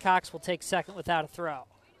screen. Cade Cox will take second without a throw.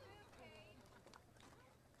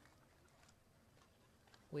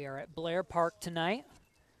 We are at Blair Park tonight.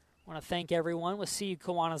 I want to thank everyone with CU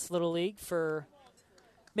Kiwanis Little League for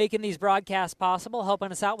making these broadcasts possible,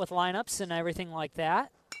 helping us out with lineups and everything like that.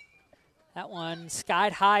 That one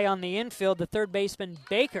skied high on the infield. The third baseman,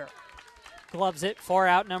 Baker, gloves it for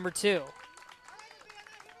out number 2.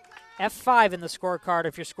 F5 in the scorecard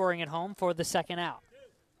if you're scoring at home for the second out.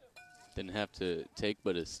 Didn't have to take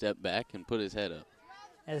but a step back and put his head up.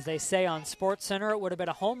 As they say on SportsCenter, it would have been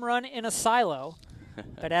a home run in a silo.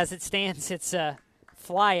 But as it stands, it's a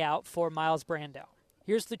fly out for Miles Brando.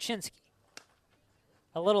 Here's Luczynski.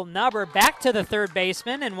 A little nubber back to the third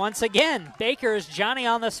baseman, and once again, Baker's Johnny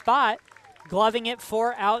on the spot, gloving it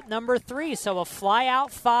for out number 3. So a fly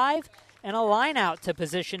out 5 and a line out to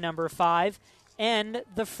position number 5 and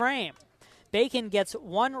the frame. Bacon gets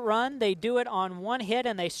 1 run. They do it on 1 hit,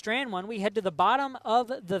 and they strand 1. We head to the bottom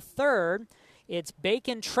of the third. It's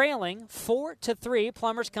Bacon trailing 4-3.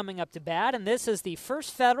 Plumbers coming up to bat, and this is the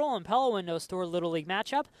First Federal and Pella Window Store Little League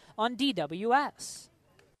matchup on DWS.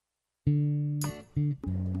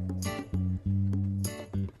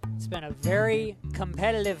 It's been a very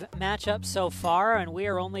competitive matchup so far, and we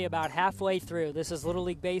are only about halfway through. This is Little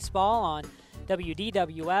League Baseball on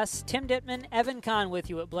WDWS. Tim Dittman, Evan Kahn with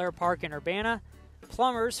you at Blair Park in Urbana.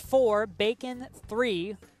 Plumbers 4, Bacon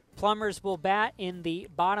 3. Plumbers will bat in the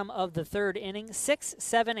bottom of the third inning. 6,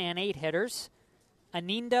 7, and 8 hitters.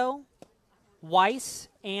 Anindo, Weiss,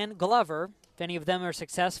 and Glover. If any of them are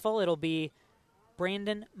successful, it'll be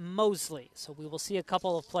Brandon Mosley. So we will see a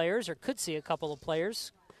couple of players, or could see a couple of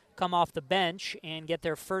players, come off the bench and get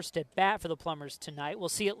their first at bat for the Plumbers tonight. We'll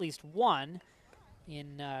see at least one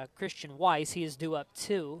in Christian Weiss. He is due up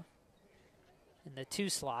 2 in the 2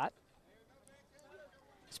 slot.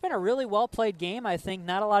 It's been a really well-played game, I think.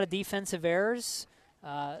 Not a lot of defensive errors.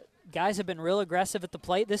 Guys have been real aggressive at the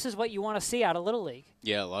plate. This is what you want to see out of Little League.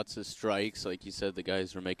 Yeah, lots of strikes. Like you said, the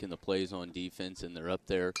guys are making the plays on defense, and they're up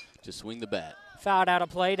there to swing the bat. Fouled out of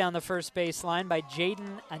play down the first baseline by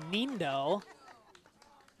Jaden Anindo.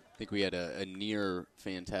 I think we had a near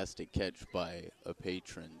fantastic catch by a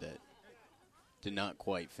patron that did not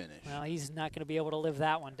quite finish. Well, he's not going to be able to live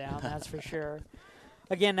that one down, that's for sure.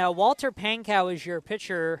 Again, Walter Pankow is your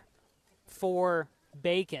pitcher for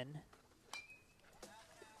Bacon.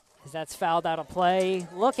 As that's fouled out of play.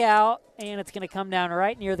 Look out, and it's going to come down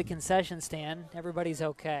right near the concession stand. Everybody's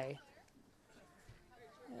okay.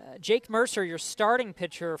 Jake Mercer, your starting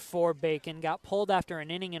pitcher for Bacon, got pulled after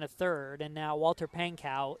an inning and a third, and now Walter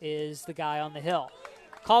Pankow is the guy on the hill.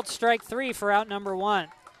 Called strike 3 for out number 1.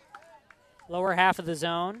 Lower half of the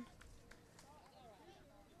zone.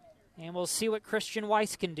 And we'll see what Christian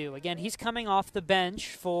Weiss can do. Again, he's coming off the bench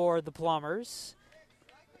for the Plumbers.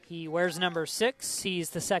 He wears number 6. He's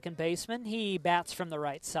the second baseman. He bats from the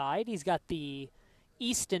right side. He's got the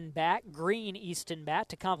Easton bat, green Easton bat,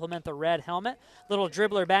 to complement the red helmet. Little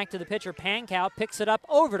dribbler back to the pitcher. Pankow picks it up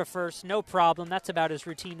over to first. No problem. That's about as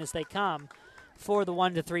routine as they come for the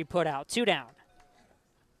 1-3 put out. 2 down.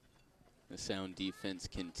 The sound defense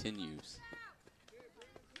continues.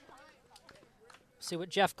 See what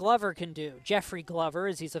Jeff Glover can do. Jeffrey Glover,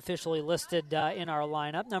 as he's officially listed in our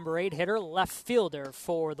lineup. Number 8 hitter, left fielder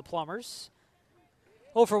for the Plumbers.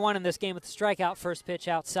 0 for 1 in this game with the strikeout. First pitch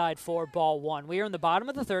outside for ball 1. We are in the bottom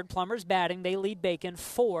of the third. Plumbers batting. They lead Bacon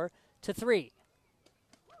 4-3.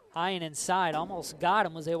 High and inside. Almost got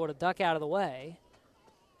him. Was able to duck out of the way.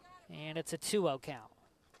 And it's a 2-0 count.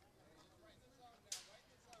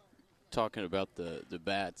 Talking about the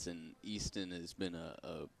bats, and Easton has been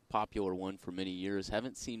a popular one for many years.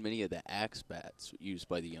 Haven't seen many of the axe bats used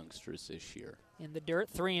by the youngsters this year. In the dirt,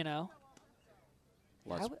 3-0.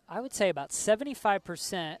 I would say about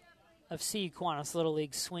 75% of CU Kiwanis Little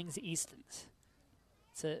League swings Eastons.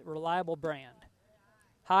 It's a reliable brand.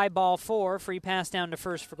 High ball 4, free pass down to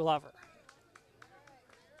first for Glover.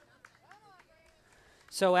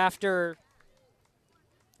 So after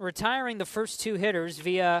retiring the first 2 hitters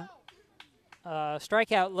via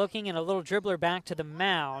strikeout looking and a little dribbler back to the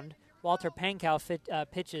mound, Walter Pankow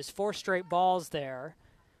pitches 4 straight balls there.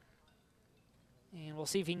 And we'll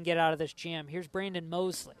see if he can get out of this jam. Here's Brandon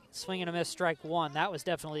Mosley. Swing and a miss, strike 1. That was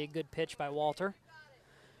definitely a good pitch by Walter.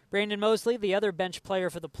 Brandon Mosley, the other bench player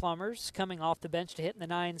for the Plumbers, coming off the bench to hit in the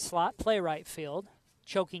 9 slot, play right field.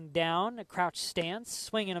 Choking down, a crouch stance,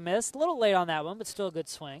 swing and a miss. A little late on that one, but still a good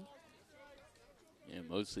swing. Yeah,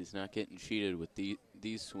 Mosley's not getting cheated with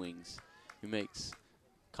these swings. He makes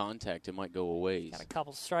contact, it might go a ways. Got a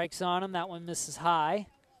couple strikes on him. That one misses high.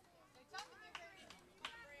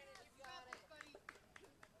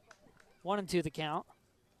 1-2 the count.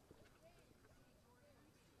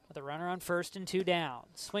 With a runner on first and 2 down.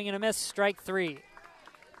 Swing and a miss, strike 3.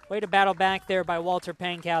 Way to battle back there by Walter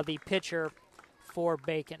Pankow, the pitcher for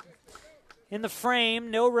Bacon. In the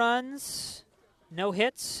frame, no runs, no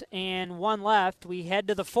hits, and 1 left. We head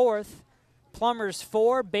to the 4th. Plumbers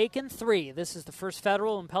 4, Bacon 3. This is the First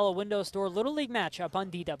Federal and Pella Window Store Little League matchup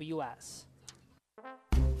on DWS.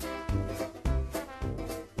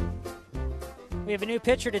 We have a new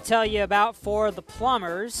pitcher to tell you about for the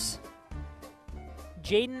Plumbers.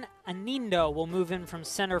 Jaden Anindo will move in from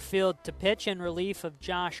center field to pitch in relief of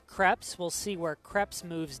Josh Krebs. We'll see where Krebs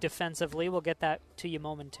moves defensively. We'll get that to you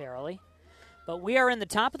momentarily. But we are in the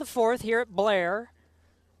top of the 4th here at Blair.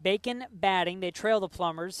 Bacon batting. They trail the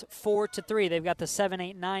Plumbers 4-3. They've got the 7,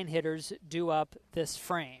 8, 9 hitters due up this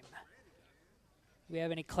frame. Do we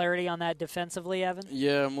have any clarity on that defensively, Evan?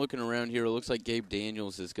 Yeah, I'm looking around here. It looks like Gabe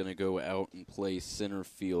Daniels is going to go out and play center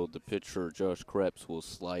field. The pitcher, Josh Krebs, will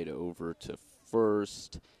slide over to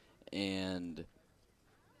first, and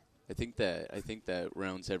I think that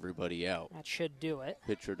rounds everybody out. That should do it.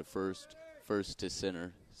 Pitcher to first, first to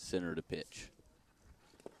center, center to pitch.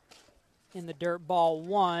 In the dirt, ball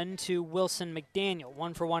 1 to Wilson McDaniel.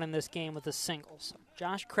 1 for 1 in this game with a single. So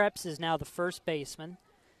Josh Krebs is now the first baseman.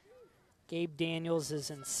 Gabe Daniels is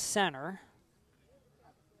in center.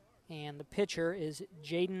 And the pitcher is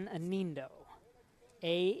Jaden Anindo.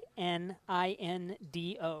 A-N-I-N-D-O.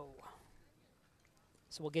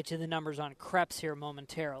 So we'll get you the numbers on Krebs here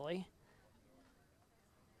momentarily.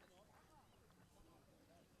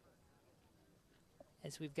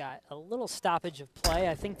 As we've got a little stoppage of play.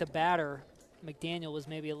 I think the batter, McDaniel, was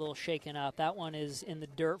maybe a little shaken up. That one is in the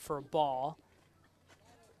dirt for a ball.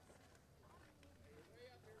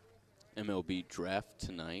 MLB draft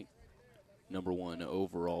tonight. Number 1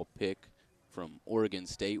 overall pick from Oregon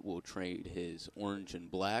State will trade his orange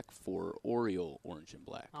and black for Oriole orange and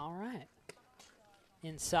black. All right.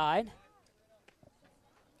 Inside.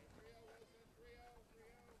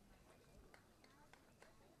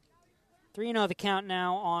 Three 0 the count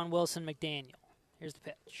now on Wilson McDaniel. Here's the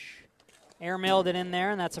pitch. Airmailed it in there,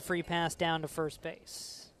 and that's a free pass down to first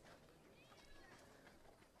base.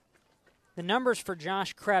 The numbers for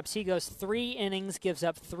Josh Krebs, he goes 3 innings, gives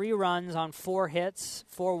up 3 runs on 4 hits,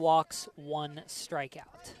 4 walks, 1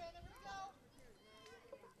 strikeout.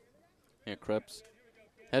 Yeah, Krebs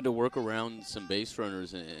had to work around some base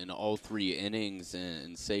runners in all 3 innings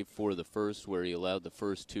and save for the first, where he allowed the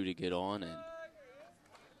first 2 to get on. And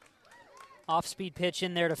off-speed pitch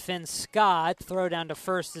in there to Finn Scott. Throw down to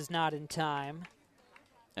first is not in time.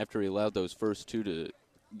 After he allowed those first 2 to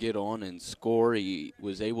get on and score, he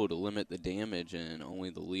was able to limit the damage, and only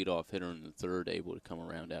the leadoff hitter in the 3rd able to come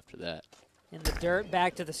around after that. In the dirt,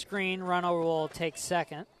 back to the screen. Runner will take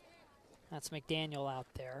second. That's McDaniel out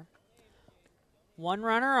there. 1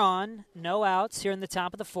 runner on, no outs here in the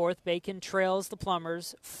top of the 4th. Bacon trails the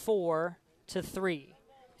Plumbers 4-3.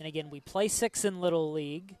 And again, we play 6 in Little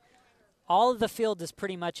League. All of the field is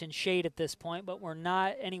pretty much in shade at this point, but we're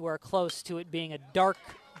not anywhere close to it being a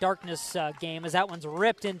darkness game, as that one's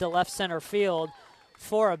ripped into left center field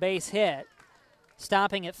for a base hit.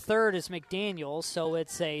 Stopping at 3rd is McDaniel, so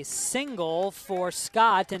it's a single for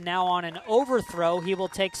Scott, and now on an overthrow, he will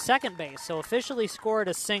take second base. So officially scored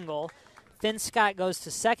a single. Finn Scott goes to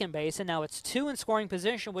second base, and now it's 2 in scoring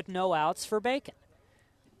position with no outs for Bacon.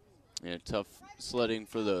 Yeah, tough sledding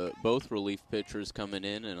for both relief pitchers coming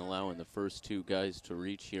in and allowing the first 2 guys to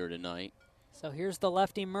reach here tonight. So here's the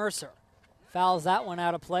lefty Mercer. Fouls that one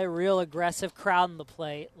out of play. Real aggressive crowd in the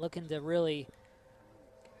plate, looking to really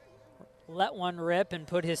let one rip and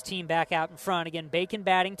put his team back out in front. Again, Bacon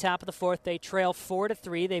batting top of the 4th. They trail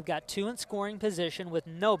 4-3. They've got 2 in scoring position with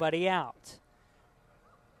nobody out.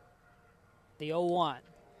 The 0-1.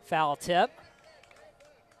 Foul tip.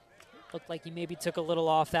 Looked like he maybe took a little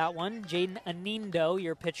off that one. Jaden Anindo,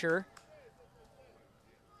 your pitcher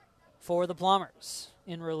for the Plumbers,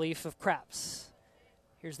 in relief of Krebs.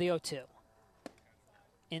 Here's the 0-2.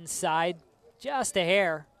 Inside, just a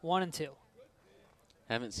hair, 1-2.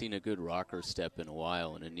 Haven't seen a good rocker step in a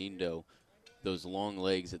while, and Anindo, those long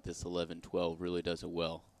legs at this 11-12 really does it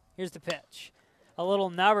well. Here's the pitch. A little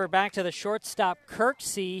nubber back to the shortstop,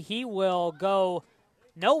 Kirksey. He will go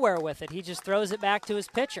nowhere with it. He just throws it back to his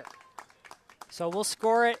pitcher. So we'll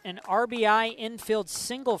score it an RBI infield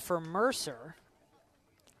single for Mercer.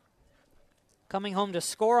 Coming home to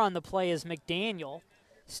score on the play is McDaniel.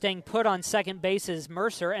 Staying put on second base is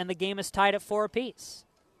Mercer, and the game is tied at 4 apiece.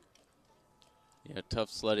 Yeah, tough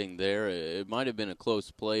sledding there. It might have been a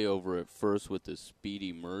close play over at first with the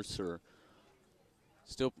speedy Mercer.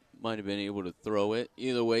 Still might have been able to throw it.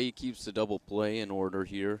 Either way, he keeps the double play in order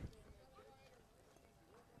here.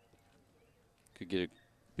 Could get a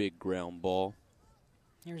big ground ball.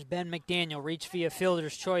 Here's Ben McDaniel, reached via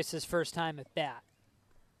fielder's choice his first time at bat.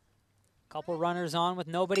 Couple runners on with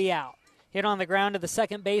nobody out. Hit on the ground to the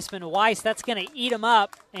second baseman, Weiss. That's going to eat him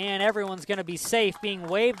up, and everyone's going to be safe. Being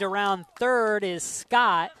waved around third is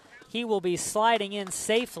Scott. He will be sliding in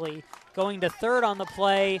safely. Going to third on the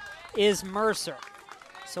play is Mercer.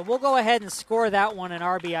 So we'll go ahead and score that one an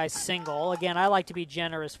RBI single. Again, I like to be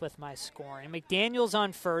generous with my scoring. McDaniel's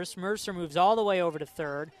on first. Mercer moves all the way over to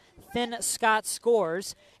third. Then Scott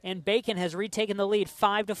scores, and Bacon has retaken the lead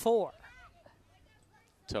 5-4.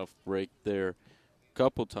 Tough break there.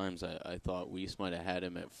 Couple times I thought Weiss might have had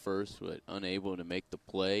him at first, but unable to make the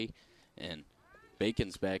play, and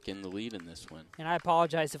Bacon's back in the lead in this one. And I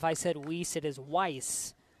apologize if I said Weiss. It is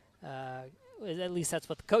Weiss. At least that's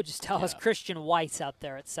what the coaches tell us. Christian Weiss out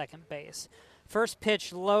there at second base. First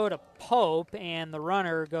pitch low to Pope, and the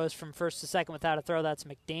runner goes from first to second without a throw. That's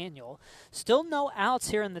McDaniel. Still no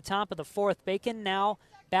outs here in the top of the fourth. Bacon now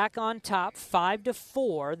back on top,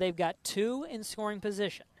 5-4. They've got 2 in scoring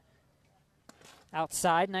position.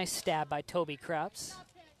 Outside, nice stab by Toby Krebs.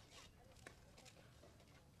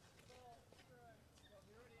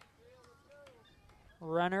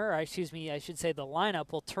 Runner, or excuse me, I should say the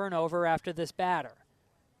lineup will turn over after this batter.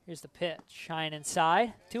 Here's the pitch. High and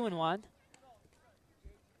inside, 2-1.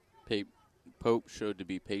 Pope showed to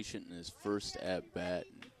be patient in his first at-bat.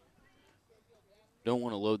 Don't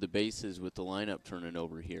want to load the bases with the lineup turning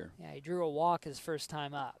over here. Yeah, he drew a walk his first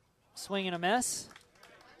time up. Swing and a miss.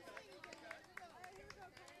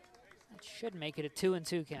 Should make it a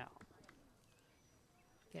 2-2 count.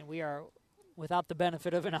 Again, we are without the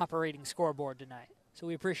benefit of an operating scoreboard tonight, so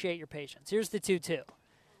we appreciate your patience. Here's the 2-2.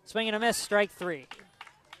 Swing and a miss, strike 3.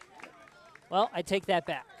 Well, I take that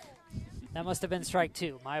back. That must have been strike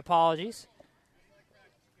 2. My apologies.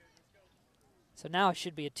 So now it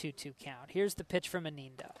should be a 2-2 count. Here's the pitch from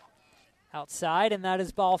Anindo. Outside, and that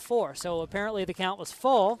is ball 4. So apparently the count was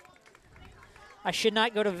full. I should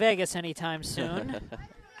not go to Vegas anytime soon.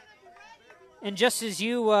 And just as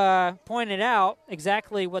you pointed out,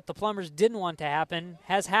 exactly what the Plumbers didn't want to happen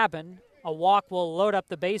has happened. A walk will load up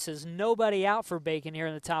the bases. Nobody out for Bacon here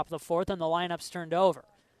in the top of the fourth, and the lineup's turned over.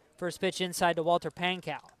 First pitch inside to Walter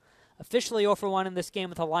Pankow. Officially 0-for-1 in this game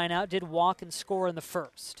with a line out. Did walk and score in the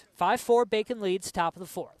first. 5-4, Bacon leads, top of the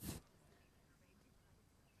fourth.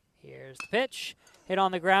 Here's the pitch. Hit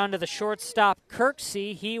on the ground to the shortstop,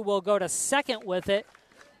 Kirksey. He will go to second with it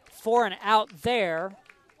for an out there.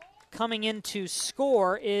 Coming in to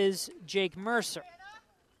score is Jake Mercer.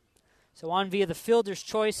 So on via the fielder's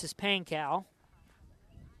choice is Pankow.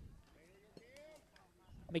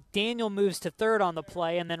 McDaniel moves to third on the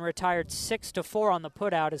play and then retired 6-4 on the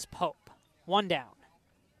putout is Pope. 1 down.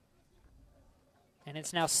 And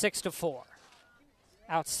it's now 6-4.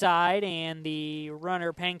 Outside, and the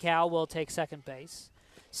runner Pankow will take second base.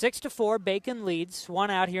 6-4, Bacon leads. 1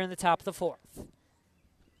 out here in the top of the fourth.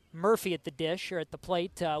 Murphy at the dish, or at the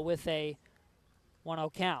plate, with a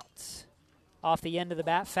 1-0 count. Off the end of the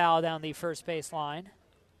bat, foul down the first base line.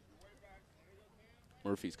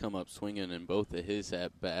 Murphy's come up swinging in both of his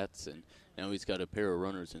at-bats, and now he's got a pair of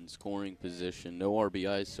runners in scoring position. No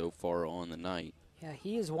RBIs so far on the night. Yeah,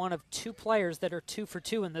 he is one of 2 players that are 2 for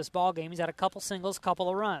 2 in this ballgame. He's had a couple singles, couple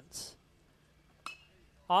of runs.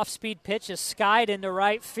 Off-speed pitch is skied into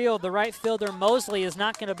right field. The right fielder, Mosley, is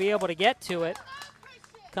not going to be able to get to it.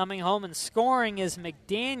 Coming home and scoring is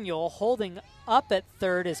McDaniel. Holding up at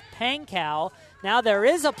third is Pankow. Now there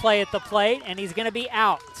is a play at the plate, and he's going to be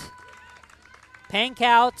out.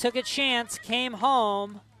 Pankow took a chance, came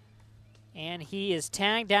home, and he is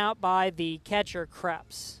tagged out by the catcher,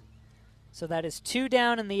 Krebs. So that is 2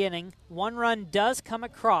 down in the inning. 1 run does come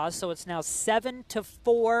across, so it's now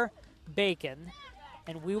 7-4 Bacon.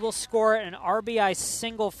 And we will score an RBI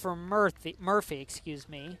single for Murphy.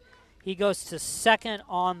 He goes to second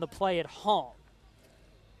on the play at home.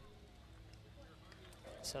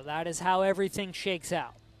 So that is how everything shakes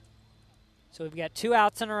out. So we've got 2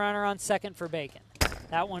 outs and a runner on second for Bacon.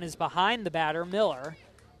 That one is behind the batter, Miller.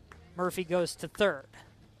 Murphy goes to third.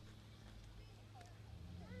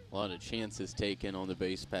 A lot of chances taken on the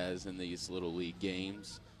base paths in these Little League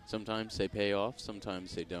games. Sometimes they pay off,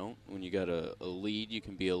 sometimes they don't. When you got a lead, you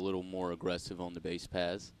can be a little more aggressive on the base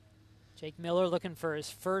paths. Jake Miller looking for his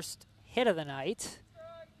first hit of the night.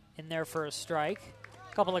 In there for a strike.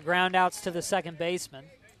 A couple of ground outs to the second baseman.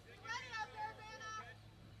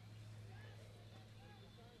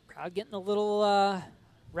 Crowd getting a little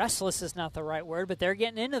restless is not the right word, but they're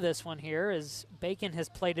getting into this one here as Bacon has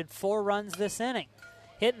plated 4 runs this inning.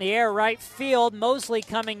 Hit in the air right field. Mosley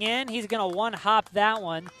coming in. He's going to one-hop that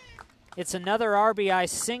one. It's another RBI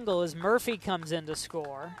single as Murphy comes in to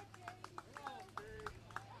score.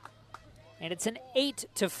 And it's an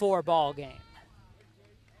 8-4 ball game.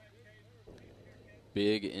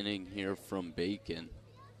 Big inning here from Bacon.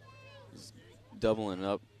 He's doubling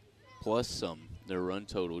up plus some. Their run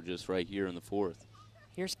total just right here in the 4th.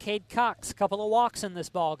 Here's Cade Cox. A couple of walks in this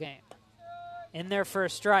ball game. In there for a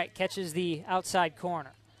strike. Catches the outside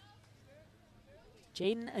corner.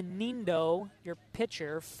 Jaden Anindo, your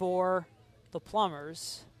pitcher for the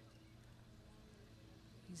Plumbers.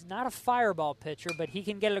 He's not a fireball pitcher, but he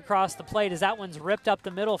can get it across the plate as that one's ripped up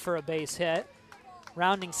the middle for a base hit.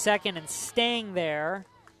 Rounding second and staying there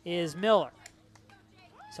is Miller.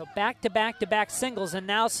 So back-to-back-to-back singles, and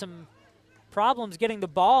now some problems getting the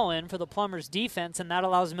ball in for the Plumbers defense, and that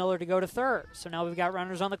allows Miller to go to third. So now we've got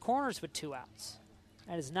runners on the corners with 2 outs.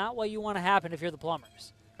 That is not what you want to happen if you're the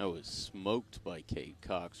Plumbers. That was smoked by Cade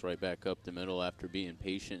Cox right back up the middle after being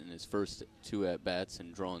patient in his first 2 at-bats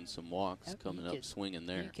and drawing some walks, Yep, coming up swinging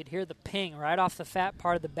there. You could hear the ping right off the fat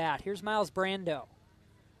part of the bat. Here's Miles Brando.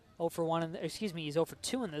 0 for 1 he's 0 for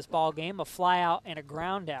 2 in this ball game. A fly out and a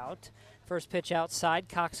ground out. First pitch outside.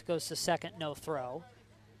 Cox goes to second, no throw.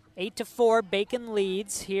 8-4, Bacon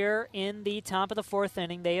leads here in the top of the 4th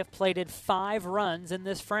inning. They have plated 5 runs in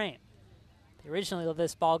this frame. They originally led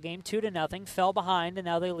this ball game 2-0, fell behind, and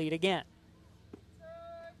now they lead again.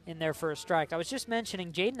 In there for a strike. I was just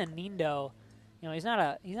mentioning Jaden Anindo. You know, he's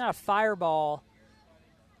not a fireball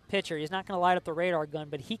pitcher. He's not going to light up the radar gun,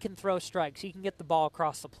 but he can throw strikes. He can get the ball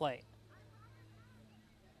across the plate.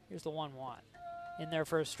 Here's the 1-1. In there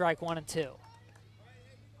for a strike, 1-2.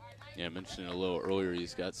 Yeah, I mentioned it a little earlier.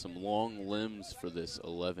 He's got some long limbs for this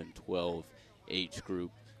 11-12 age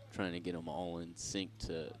group, trying to get them all in sync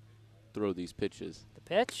to throw these pitches. The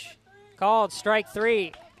pitch called strike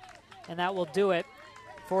 3, and that will do it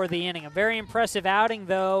for the inning. A very impressive outing,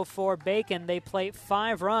 though, for Bacon. They plate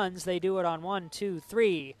 5 runs. They do it on 1, 2,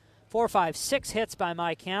 3, 4, 5, 6 hits by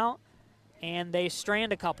my count, and they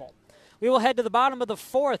strand a couple. We will head to the bottom of the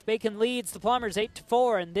 4th. Bacon leads the Plumbers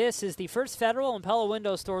 8-4, and this is the First Federal and Pella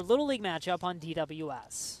Window Store Little League matchup on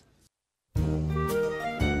DWS.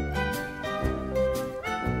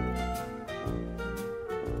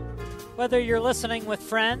 Whether you're listening with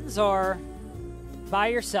friends or by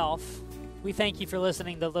yourself, we thank you for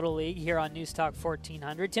listening to Little League here on News Talk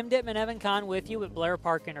 1400. Tim Dittman, Evan Kahn with you at Blair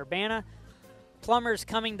Park in Urbana. Plumbers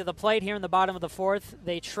coming to the plate here in the bottom of the 4th.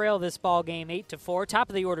 They trail this ball game 8-4. Top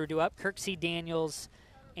of the order due up, Kirksey, Daniels,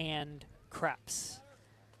 and Krebs.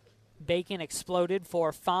 Bacon exploded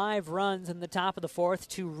for 5 runs in the top of the 4th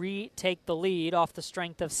to retake the lead off the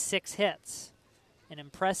strength of 6 hits. An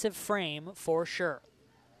impressive frame for sure.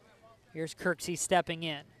 Here's Kirksey stepping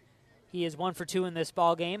in. He is 1 for 2 in this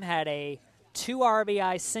ball game, had a 2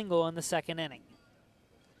 RBI single in the 2nd inning.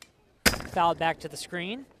 Fouled back to the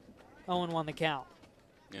screen. 0-1 the count.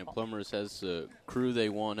 Yeah, Plumbers has a crew they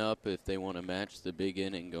want up if they want to match the big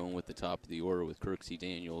inning, going with the top of the order with Kirksey,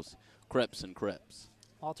 Daniels, Krebs, and Krebs.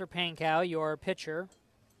 Walter Pankow, your pitcher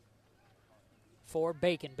for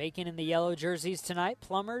Bacon. Bacon in the yellow jerseys tonight.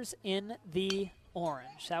 Plumbers in the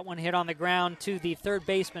orange. That one hit on the ground to the third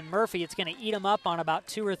baseman, Murphy. It's going to eat him up on about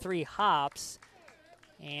 2 or 3 hops.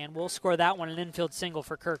 And we'll score that one an infield single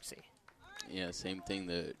for Kirksey. Yeah, same thing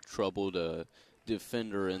that troubled a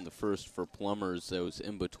defender in the first for Plumbers. Those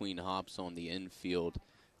in-between hops on the infield.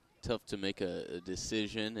 Tough to make a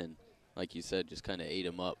decision, and like you said, just kind of ate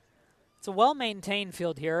him up. It's a well-maintained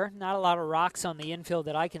field here. Not a lot of rocks on the infield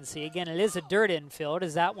that I can see. Again, it is a dirt infield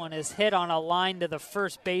as that one is hit on a line to the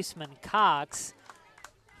first baseman, Cox.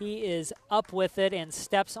 He is up with it and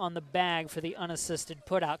steps on the bag for the unassisted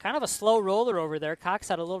putout. Kind of a slow roller over there. Cox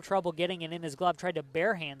had a little trouble getting it in his glove, tried to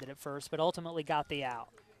barehand it at first, but ultimately got the out.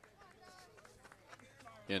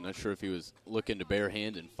 Yeah, not sure if he was looking to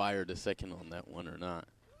barehand and fired a second on that one or not.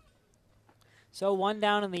 So 1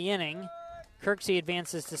 down in the inning. Kirksey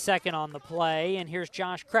advances to second on the play, and here's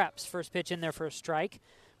Josh Krebs. First pitch in there for a strike.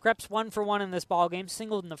 Krebs 1 for 1 in this ballgame,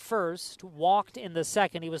 singled in the first, walked in the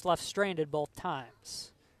second. He was left stranded both times.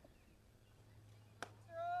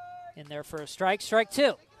 In there for a strike, strike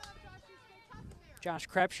 2. Josh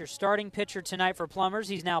Krebs, your starting pitcher tonight for Plumbers.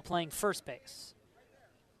 He's now playing first base.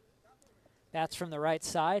 Bats from the right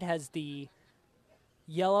side, has the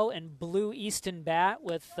yellow and blue Easton bat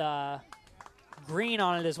with green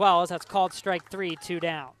on it as well, as that's called strike 3, 2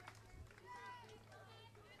 down.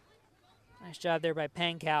 Nice job there by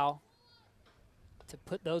Pankow to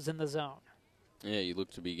put those in the zone. Yeah, you look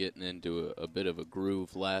to be getting into a bit of a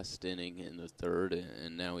groove last inning in the third,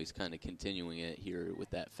 and now he's kind of continuing it here with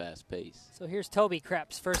that fast pace. So here's Toby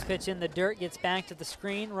Krebs. First pitch in the dirt, gets back to the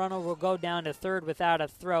screen. Runner will go down to third without a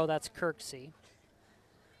throw. That's Kirksey.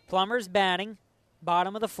 Plumbers batting,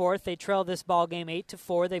 bottom of the fourth. They trail this ball game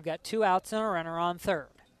 8-4. They've got 2 outs and a runner on third.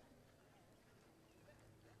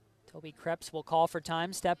 Toby Krebs will call for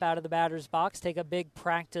time, step out of the batter's box, take a big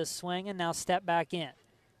practice swing, and now step back in.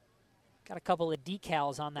 Got a couple of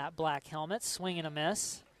decals on that black helmet. Swing and a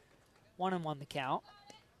miss. 1-1 the count.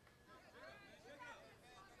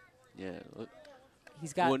 Yeah, look,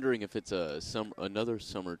 he's got. Wondering if it's another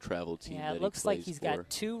summer travel team. Yeah, that it looks he like plays he's for. got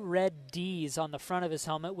 2 red D's on the front of his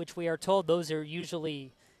helmet, which we are told those are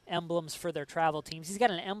usually emblems for their travel teams. He's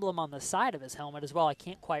got an emblem on the side of his helmet as well. I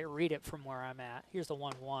can't quite read it from where I'm at. Here's the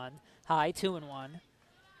 1-1. High, 2-1.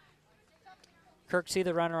 Kirksey,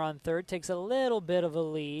 the runner on third, takes a little bit of a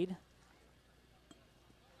lead.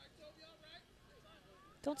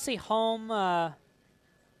 Don't see home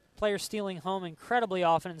players stealing home incredibly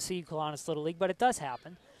often in CU Kiwanis Little League, but it does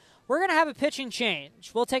happen. We're going to have a pitching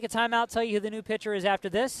change. We'll take a timeout, tell you who the new pitcher is after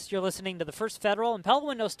this. You're listening to the First Federal and Pella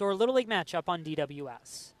Window Store Little League matchup on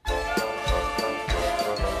DWS.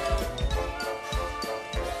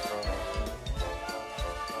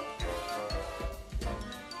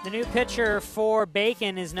 The new pitcher for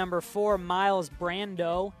Bacon is number 4, Miles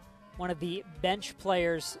Brando, one of the bench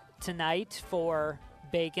players tonight for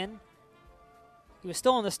Bacon. He was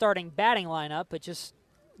still in the starting batting lineup, but just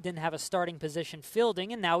didn't have a starting position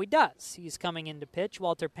fielding, and now he does. He's coming in to pitch.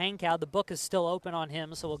 Walter Pankow, the book is still open on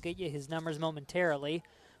him, so we'll get you his numbers momentarily.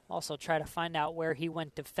 Also try to find out where he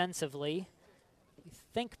went defensively. We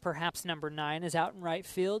think perhaps number 9 is out in right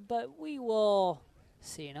field, but we will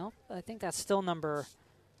see. No, I think that's still number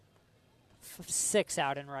 6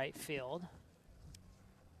 out in right field.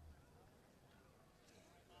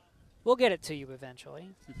 We'll get it to you eventually.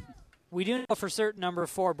 We do know for certain number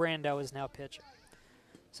 4, Brando, is now pitching.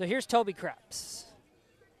 So here's Toby Krebs.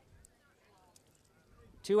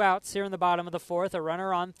 2 outs here in the bottom of the fourth. A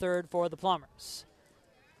runner on third for the Plumbers.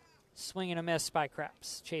 Swing and a miss by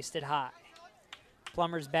Krebs. Chased it high.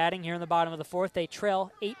 Plumbers batting here in the bottom of the fourth. They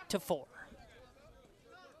trail 8-4.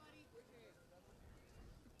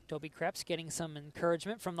 Toby Krebs getting some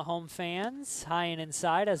encouragement from the home fans. High and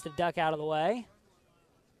inside as the duck out of the way.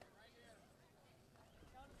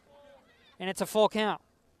 And it's a full count.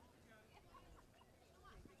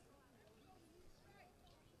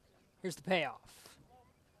 Here's the payoff.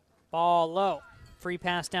 Ball low. Free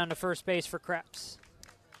pass down to first base for Krebs.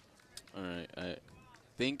 All right, I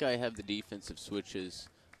think I have the defensive switches.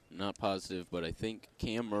 Not positive, but I think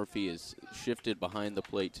Cam Murphy is shifted behind the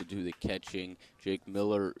plate to do the catching. Jake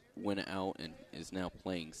Miller went out and is now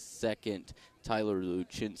playing second. Tyler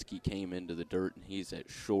Luczynski came into the dirt, and he's at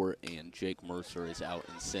short, and Jake Mercer is out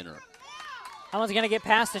in center. That one's going to get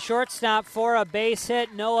past the shortstop for a base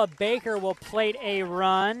hit. Noah Baker will plate a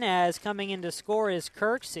run, as coming in to score is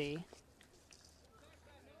Kirksey.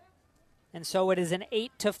 And so it is an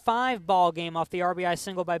 8-5 ball game off the RBI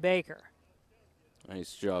single by Baker.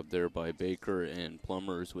 Nice job there by Baker and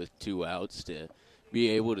Plumbers with 2 outs to be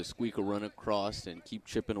able to squeak a run across and keep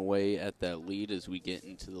chipping away at that lead as we get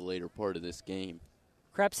into the later part of this game.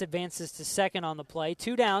 Krebs advances to second on the play.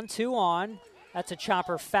 2 down, 2 on. That's a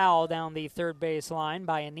chopper foul down the third base line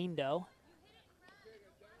by Anindo.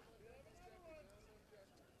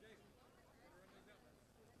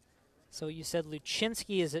 So you said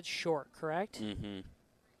Luczynski is at short, correct? Mm-hmm.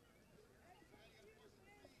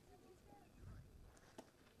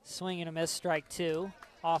 Swing and a miss, strike 2.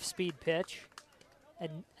 Off-speed pitch.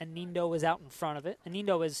 And Anindo was out in front of it.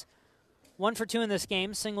 Anindo is 1 for 2 in this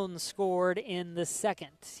game, singled and scored in the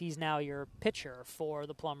second. He's now your pitcher for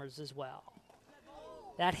the Plumbers as well.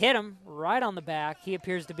 That hit him right on the back. He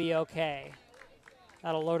appears to be okay.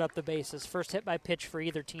 That'll load up the bases. First hit by pitch for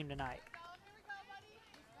either team tonight.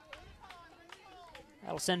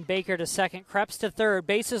 That'll send Baker to second, Krebs to third.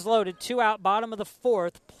 Bases loaded, 2 out, bottom of the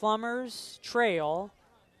fourth. Plumbers trail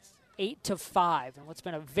 8-5 in what's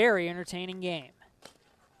been a very entertaining game.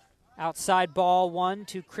 Outside ball 1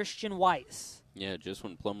 to Christian Weiss. Yeah, just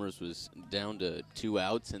when Plumbers was down to 2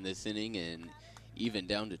 outs in this inning and even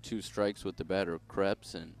down to 2 strikes with the batter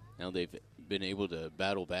Krebs, and now they've been able to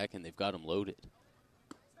battle back and they've got him loaded.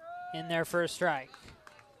 In there for a strike.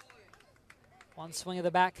 One swing of the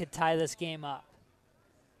bat could tie this game up.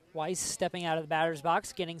 Weiss stepping out of the batter's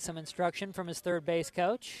box, getting some instruction from his third base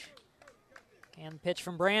coach. And pitch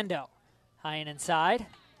from Brando. High and inside.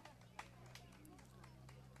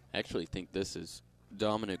 I actually think this is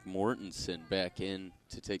Dominic Mortensen back in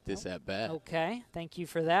to take this at bat. Okay, thank you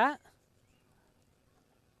for that.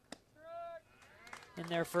 In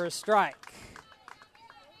there for a strike.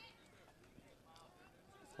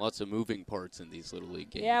 Lots of moving parts in these Little League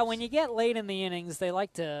games. Yeah, when you get late in the innings, they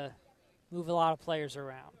like to move a lot of players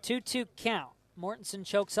around. 2-2 count. Mortensen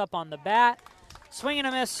chokes up on the bat. Swing and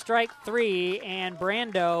a miss, strike 3, and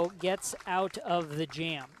Brando gets out of the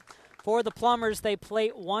jam. For the Plumbers, they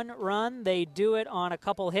plate 1 run. They do it on a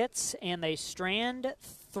couple hits, and they strand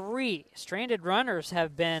 3. Stranded runners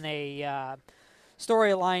have been a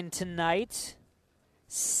storyline tonight.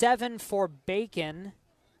 7 for Bacon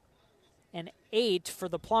and 8 for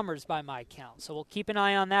the Plumbers by my count. So we'll keep an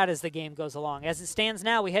eye on that as the game goes along. As it stands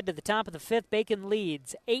now, we head to the top of the 5th. Bacon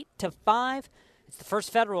leads 8-5. It's the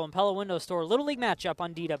First Federal and Pella Window Store Little League matchup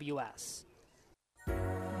on DWS.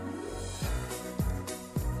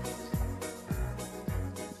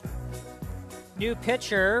 New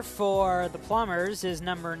pitcher for the Plumbers is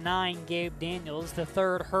number 9, Gabe Daniels, the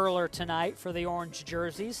third hurler tonight for the orange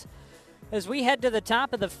jerseys. As we head to the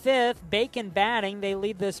top of the 5th, Bacon batting. They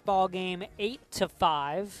lead this ball game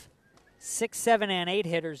 8-5. 6, 7, and 8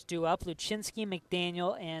 hitters due up. Luchinsky,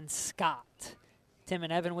 McDaniel, and Scott. Tim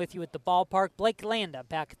and Evan with you at the ballpark. Blake Landa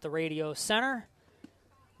back at the radio center.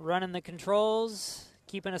 Running the controls,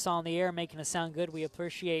 keeping us on the air, making us sound good. We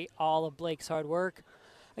appreciate all of Blake's hard work.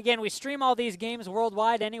 Again, we stream all these games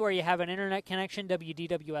worldwide. Anywhere you have an internet connection,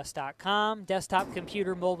 WDWS.com. Desktop,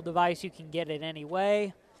 computer, mobile device, you can get it any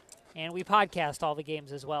way. And we podcast all the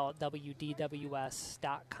games as well at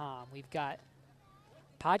WDWS.com. We've got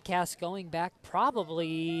podcasts going back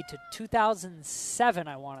probably to 2007,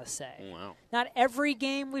 I want to say. Wow. Not every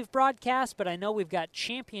game we've broadcast, but I know we've got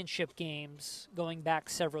championship games going back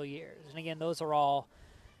several years. And again, those are all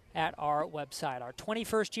at our website. Our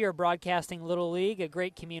 21st year broadcasting Little League, a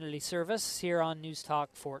great community service here on News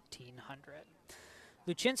Talk 1400.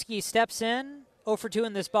 Luchinsky steps in, 0 for 2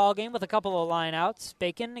 in this ball game with a couple of lineouts.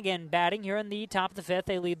 Bacon again batting here in the top of the 5th.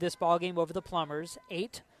 They lead this ball game over the Plumbers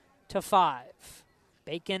 8-5.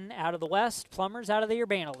 Bacon out of the West, Plumbers out of the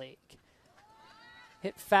Urbana League.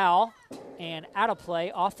 Hit foul and out of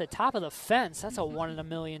play off the top of the fence. That's a 1 in a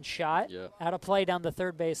million shot. Yeah. Out of play down the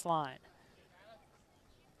third base line.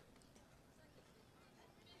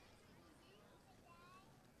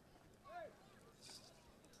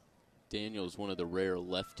 Daniel's one of the rare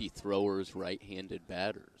lefty throwers, right-handed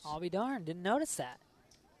batters. I'll be darned. Didn't notice that.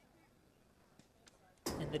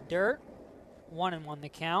 In the dirt, 1-1 the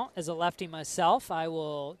count. As a lefty myself, I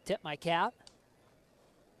will tip my cap.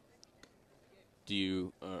 Do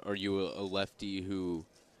you are you a lefty who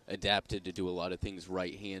adapted to do a lot of things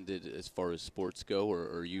right-handed as far as sports go,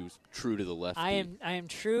 or are you true to the lefty? I am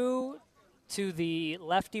true to the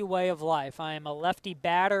lefty way of life. I am a lefty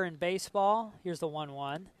batter in baseball. Here's the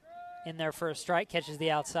 1-1. In there for a strike, catches the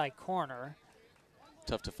outside corner.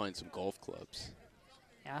 Tough to find some golf clubs.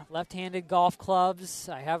 Yeah, left-handed golf clubs.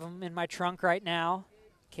 I have them in my trunk right now,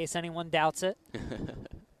 in case anyone doubts it.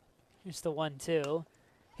 Here's the 1-2.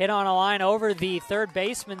 Hit on a line over the third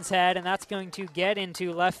baseman's head, and that's going to get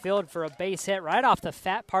into left field for a base hit right off the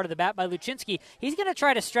fat part of the bat by Luchinsky. He's going to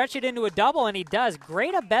try to stretch it into a double, and he does.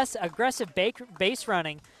 Great aggressive base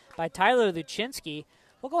running by Tyler Luchinsky.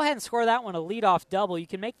 We'll go ahead and score that one a leadoff double. You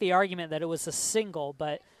can make the argument that it was a single,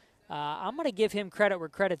 but I'm going to give him credit where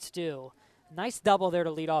credit's due. Nice double there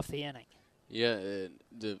to lead off the inning. Yeah,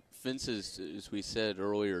 the fences, as we said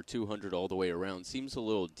earlier, 200 all the way around, seems a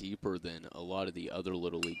little deeper than a lot of the other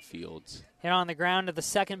Little League fields. Hit on the ground to the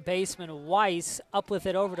second baseman, Weiss, up with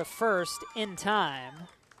it over to first in time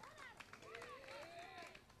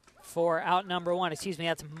for out number 1. Excuse me,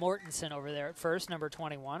 that's Mortensen over there at first, number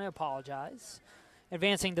 21. I apologize.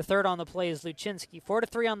 Advancing to third on the play is Luchinsky.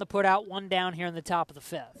 4-3 on the put out, 1 down here in the top of the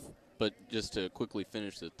 5th. But just to quickly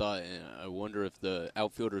finish the thought, I wonder if the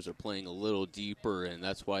outfielders are playing a little deeper, and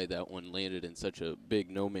that's why that one landed in such a big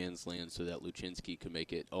no-man's land so that Luchinsky could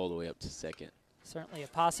make it all the way up to second. Certainly a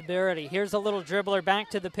possibility. Here's a little dribbler back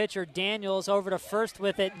to the pitcher. Daniels over to first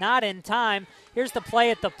with it, not in time. Here's the play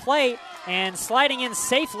at the plate, and sliding in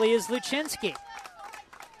safely is Luchinsky.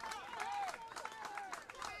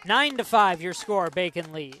 9-5 your score.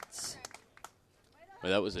 Bacon leads.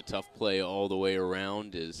 Well, that was a tough play all the way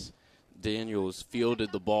around as Daniels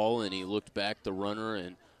fielded the ball and he looked back the runner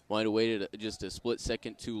and might have waited just a split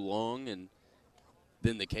second too long, and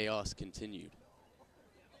then the chaos continued.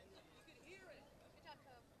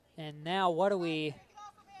 And now what do we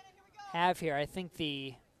have here? I think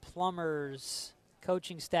the Plumbers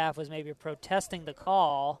coaching staff was maybe protesting the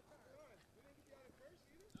call.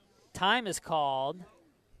 Time is called.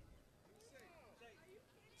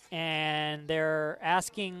 And they're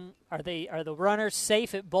asking, are the runners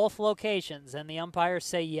safe at both locations? And the umpires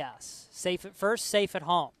say yes. Safe at first, safe at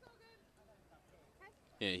home.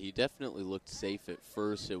 Yeah, he definitely looked safe at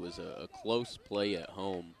first. It was a close play at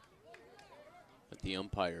home, but the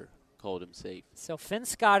umpire called him safe. So Finn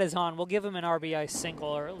Scott is on. We'll give him an RBI single,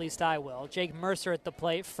 or at least I will. Jake Mercer at the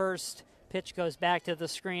plate. First pitch goes back to the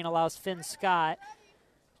screen, allows Finn Scott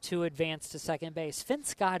to advance to second base. Finn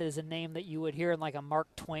Scott is a name that you would hear in like a Mark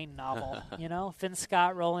Twain novel. You know, Finn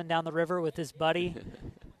Scott rolling down the river with his buddy.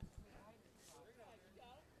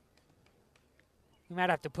 We might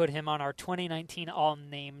have to put him on our 2019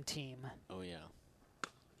 all-name team. Oh, yeah.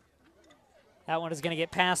 That one is going to get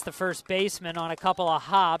past the first baseman on a couple of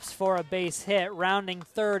hops for a base hit, rounding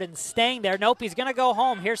third and staying there. Nope, he's going to go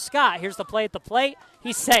home. Here's Scott. Here's the play at the plate.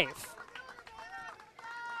 He's safe.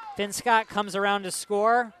 Finn Scott comes around to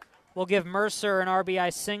score. We'll give Mercer an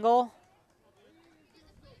RBI single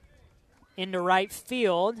into right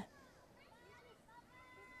field.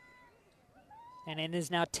 And it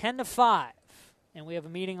is now 10-5, and we have a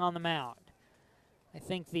meeting on the mound. I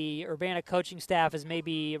think the Urbana coaching staff is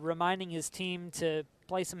maybe reminding his team to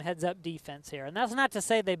play some heads-up defense here. And that's not to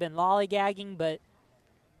say they've been lollygagging, but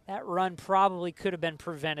that run probably could have been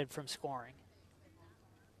prevented from scoring.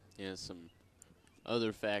 Yeah, some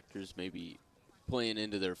other factors maybe playing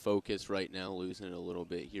into their focus right now, losing it a little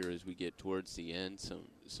bit here as we get towards the end.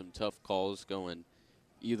 Some tough calls going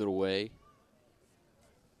either way.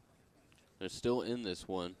 They're still in this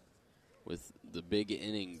one, with the big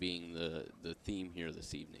inning being the theme here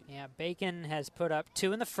this evening. Yeah, Bacon has put up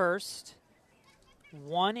 2 in the first,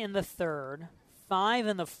 1 in the third, 5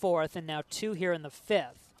 in the fourth, and now 2 here in the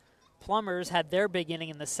fifth. Plumbers had their big inning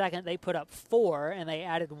in the second. They put up 4, and they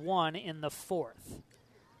added 1 in the fourth.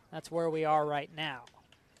 That's where we are right now.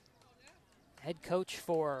 Head coach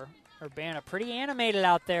for Urbana, pretty animated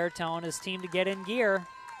out there, telling his team to get in gear.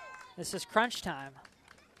 This is crunch time.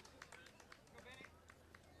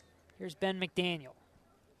 Here's Ben McDaniel.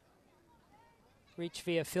 Reached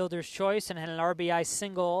via fielder's choice and had an RBI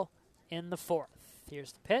single in the fourth.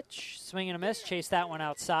 Here's the pitch. Swing and a miss. Chase that one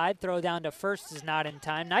outside. Throw down to first is not in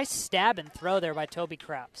time. Nice stab and throw there by Toby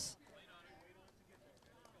Krause.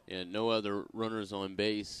 Yeah, no other runners on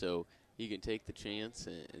base, so he can take the chance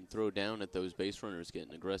and throw down at those base runners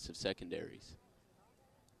getting aggressive secondaries.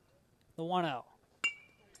 The 1-0.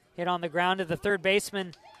 Hit on the ground to the third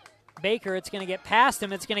baseman, Baker. It's going to get past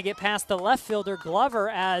him. It's going to get past the left fielder, Glover,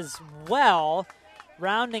 as well.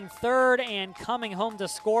 Rounding third and coming home to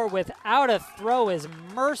score without a throw is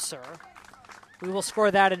Mercer. We will score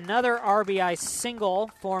that another RBI single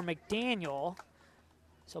for McDaniel.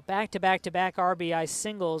 So back-to-back-to-back RBI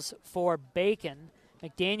singles for Bacon.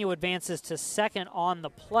 McDaniel advances to second on the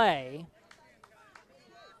play.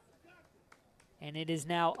 And it is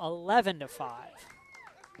now 11-5.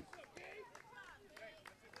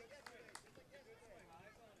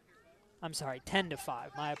 I'm sorry,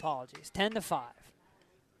 10-5. My apologies. 10-5.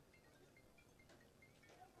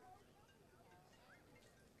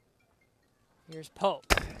 Here's Pope.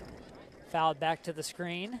 Fouled back to the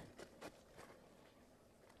screen.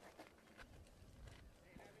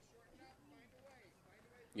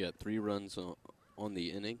 You got 3 runs on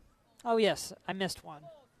the inning. Oh, yes. I missed one.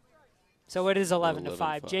 So it is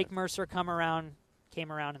 11-5. Jake Mercer came around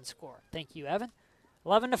and scored. Thank you, Evan.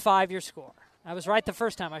 11-5 your score. I was right the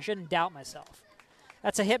first time. I shouldn't doubt myself.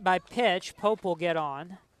 That's a hit by pitch. Pope will get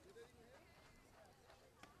on.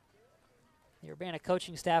 The Urbana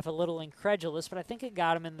coaching staff a little incredulous, but I think it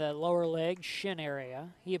got him in the lower leg, shin area.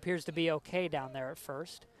 He appears to be okay down there at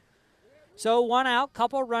first. So 1 out,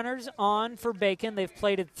 couple runners on for Bacon. They've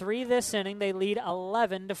plated 3 this inning. They lead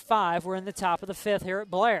 11-5. We're in the top of the 5th here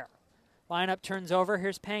at Blair. Lineup turns over.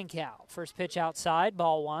 Here's Pankow. First pitch outside,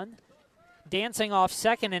 ball 1. Dancing off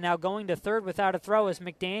second and now going to third without a throw is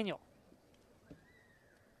McDaniel.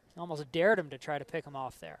 Almost dared him to try to pick him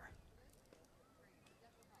off there.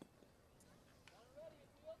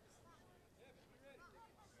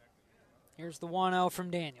 Here's the 1-0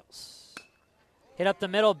 from Daniels. Hit up the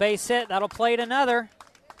middle, base hit. That'll play to another.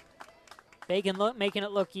 Bacon making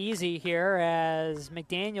it look easy here as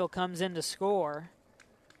McDaniel comes in to score.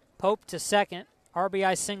 Pope to second.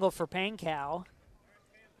 RBI single for Pankow.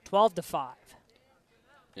 12-5.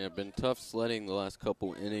 Yeah, been tough sledding the last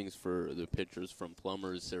couple innings for the pitchers from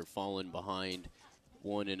Plumbers. They're falling behind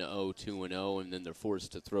 1-0, 2-0, and then they're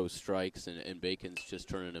forced to throw strikes, and Bacon's just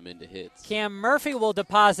turning them into hits. Cam Murphy will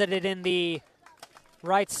deposit it in the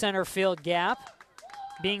right center field gap.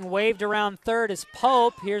 Being waved around third is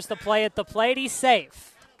Pope. Here's the play at the plate. He's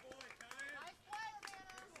safe.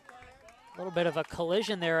 A little bit of a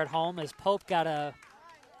collision there at home as Pope got a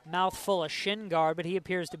mouthful of shin guard, but he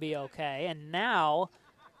appears to be okay. And now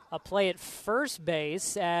a play at first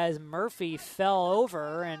base as Murphy fell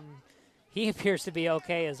over, and he appears to be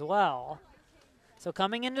okay as well. So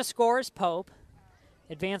coming in to score is Pope.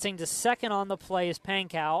 Advancing to second on the play is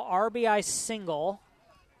Pankow. RBI single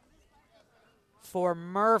for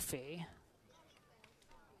Murphy.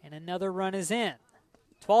 And another run is in.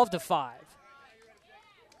 12-5.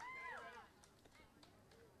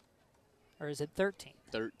 Or is it 13?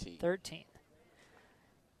 13.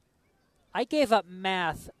 I gave up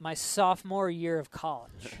math my sophomore year of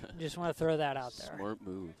college. Just want to throw that out there. Smart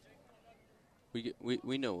move.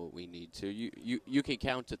 We know what we need to. You can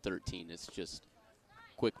count to 13. It's just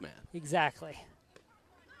quick math. Exactly.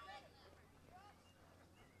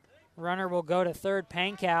 Runner will go to third,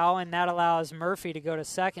 Pankow, and that allows Murphy to go to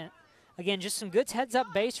second. Again, just some good heads-up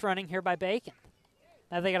base running here by Bacon.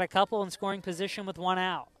 Now they got a couple in scoring position with one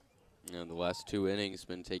out. The last two innings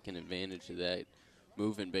been taking advantage of that,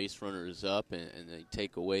 moving base runners up, and they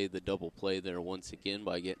take away the double play there once again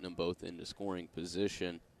by getting them both into scoring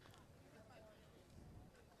position.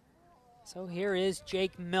 So here is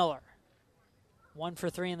Jake Miller. 1 for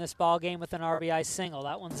 3 in this ball game with an RBI single.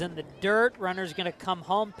 That one's in the dirt. Runner's going to come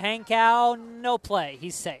home. Pankow, no play.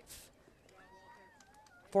 He's safe.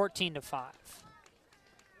 14-5.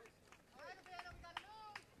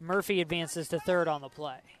 Murphy advances to third on the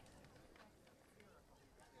play.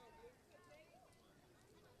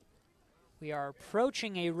 We are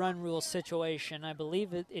approaching a run rule situation. I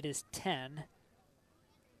believe it is 10.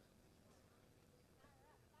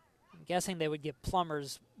 I'm guessing they would give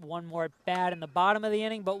Plumbers one more at bat in the bottom of the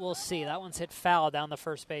inning, but we'll see. That one's hit foul down the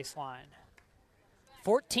first base line.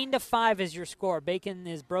 14-5 is your score. Bacon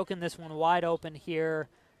has broken this one wide open here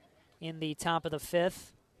in the top of the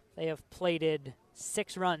fifth. They have plated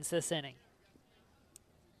 6 runs this inning.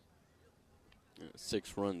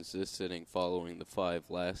 6 runs this inning following the 5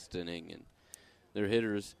 last inning, and their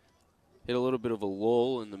hitters hit a little bit of a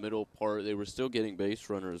lull in the middle part. They were still getting base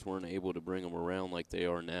runners, weren't able to bring them around like they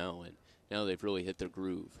are now, and now they've really hit their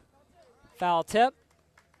groove. Foul tip,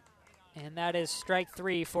 and that is strike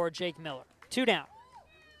 3 for Jake Miller. 2 down.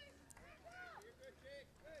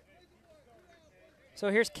 So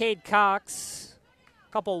here's Cade Cox.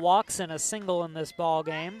 A couple walks and a single in this ball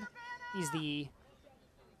game. He's the,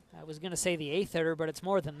 I was going to say the 8th hitter, but it's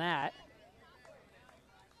more than that.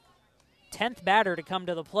 10th batter to come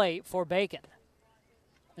to the plate for Bacon.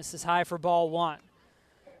 This is high for ball 1.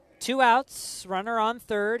 2 outs, runner on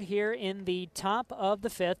third here in the top of the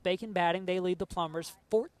 5th. Bacon batting, they lead the Plumbers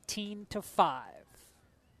 14-5.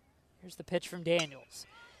 Here's the pitch from Daniels.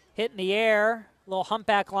 Hit in the air, little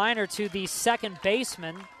humpback liner to the second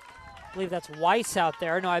baseman. I believe that's Weiss out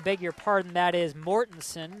there. No, I beg your pardon, that is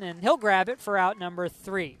Mortensen, and he'll grab it for out number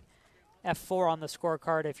 3. F4 on the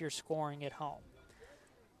scorecard if you're scoring at home.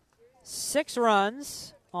 6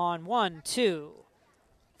 runs on 1, 2,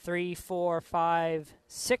 3, 4, 5,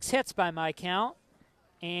 6 hits by my count,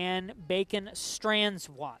 and Bacon strands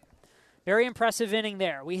 1. Very impressive inning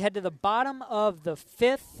there. We head to the bottom of the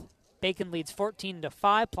 5th. Bacon leads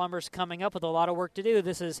 14-5. Plumbers coming up with a lot of work to do.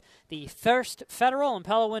 This is the First Federal and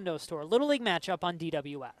Pella Window Store Little League matchup on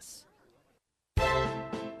DWS.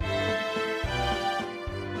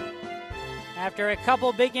 After a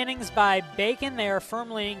couple big innings by Bacon, they are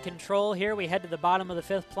firmly in control here. We head to the bottom of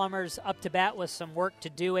the 5th. Plumbers up to bat with some work to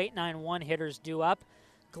do. 8-9-1 hitters due up.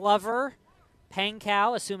 Glover,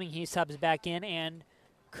 Pankow, assuming he subs back in, and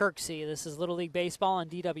Kirksey. This is Little League Baseball on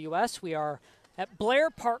DWS. We are at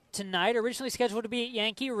Blair Park tonight, originally scheduled to be at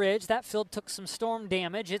Yankee Ridge. That field took some storm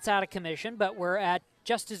damage. It's out of commission, but we're at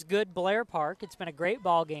just as good Blair Park. It's been a great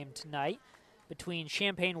ball game tonight between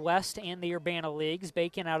Champaign West and the Urbana Leagues.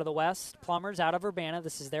 Bacon out of the West, Plumbers out of Urbana.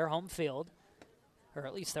 This is their home field. or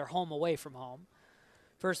at least they're home away from home.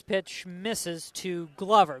 First pitch misses to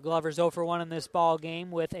Glover. Glover's 0 for 1 in this ball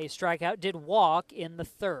game with a strikeout. Did walk in the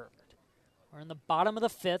third. We're in the bottom of the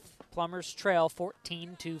fifth. Plumbers trail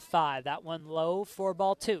 14-5. That one low for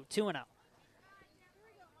ball 2. 2-0.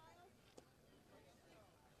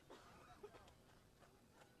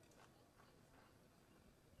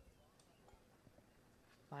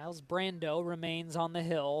 Miles Brando remains on the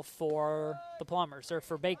hill for the Plumbers, or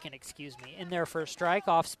for Bacon, excuse me. In there for a strike,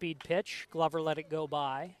 off-speed pitch. Glover let it go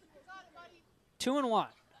by. 2-1.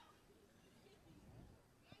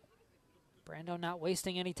 Brando not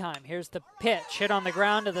wasting any time. Here's the pitch. Hit on the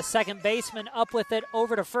ground to the second baseman. Up with it,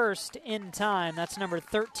 over to first in time. That's number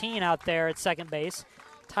 13 out there at second base,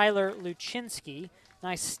 Tyler Luczynski.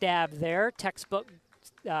 Nice stab there. Textbook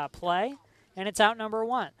play. And it's out number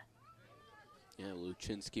 1. Yeah,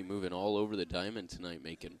 Luczynski moving all over the diamond tonight,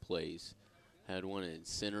 making plays. Had one in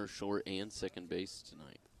center, short, and second base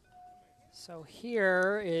tonight. So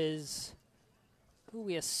here is who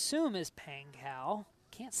we assume is Pankau.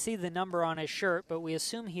 Can't see the number on his shirt, but we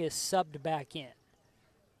assume he is subbed back in.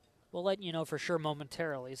 We'll let you know for sure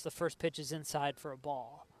momentarily as the first pitch is inside for a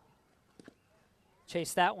ball.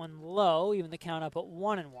 Chase that one low, even the count up at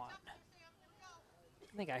 1-1.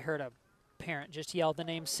 I think I heard a parent just yelled the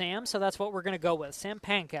name Sam, so that's what we're going to go with. Sam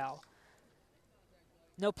Pankau.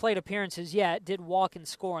 No plate appearances yet. Did walk and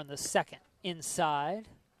score in the second. Inside.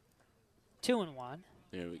 2-1.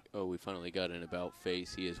 There we finally got an about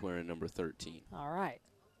face. He is wearing number 13. All right.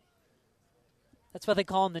 That's what they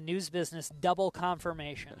call in the news business double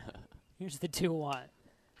confirmation. Here's the 2-1.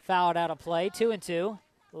 Fouled out of play. 2-2.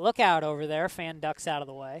 Look out over there. Fan ducks out of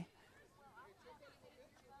the way.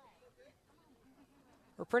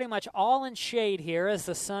 We're pretty much all in shade here as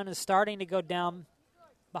the sun is starting to go down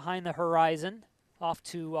behind the horizon off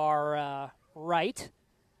to our right,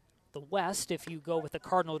 the west, if you go with the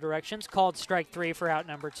cardinal directions. Called strike 3 for out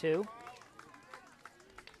number 2.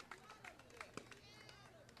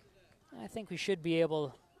 I think we should be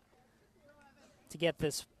able to get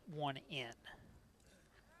this one in.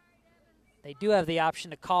 They do have the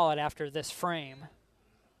option to call it after this frame.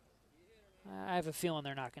 I have a feeling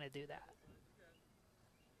they're not going to do that.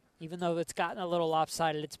 Even though it's gotten a little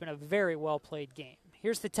lopsided, it's been a very well-played game.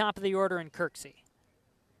 Here's the top of the order in Kirksey.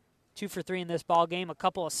 2 for 3 in this ball game. A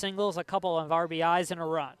couple of singles, a couple of RBIs, and a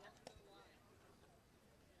run.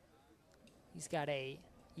 He's got a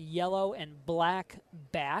yellow and black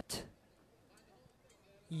bat.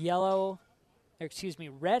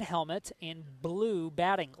 Red helmet and blue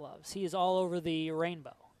batting gloves. He is all over the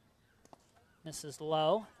rainbow. This is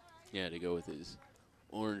low. Yeah, to go with his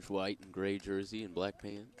orange, white, and gray jersey and black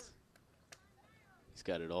pants. He's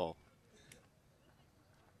got it all.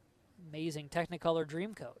 Amazing Technicolor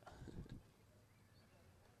dream coat.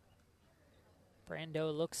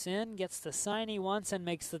 Brando looks in, gets the sign he wants, and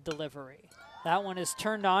makes the delivery. That one is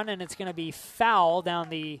turned on, and it's going to be foul down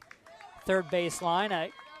the third base line. A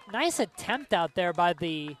nice attempt out there by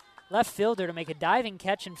the left fielder to make a diving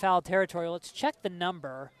catch in foul territory. Let's check the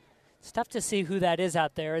number. It's tough to see who that is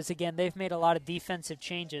out there, as, again, they've made a lot of defensive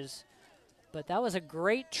changes. But that was a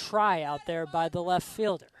great try out there by the left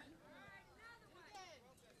fielder.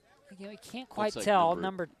 Again, we can't quite tell.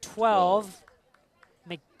 Number 12,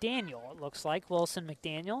 McDaniel, it looks like. Wilson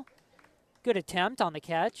McDaniel. Good attempt on the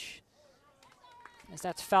catch. As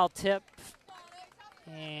that's foul tip.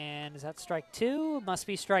 And is that strike 2? Must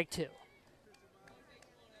be strike 2.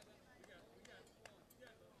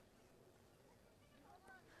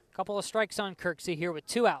 Couple of strikes on Kirksey here with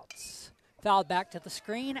 2 outs. Fouled back to the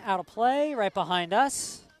screen, out of play, right behind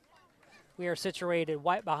us. We are situated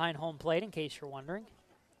right behind home plate, in case you're wondering.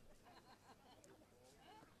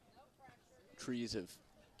 Trees have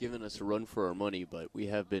given us a run for our money, but we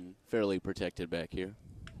have been fairly protected back here.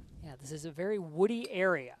 Yeah, this is a very woody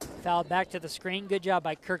area. Fouled back to the screen. Good job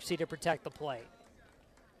by Kirksey to protect the plate.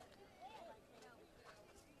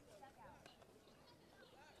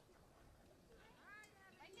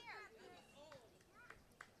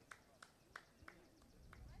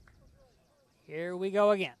 Here we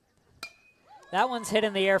go again. That one's hit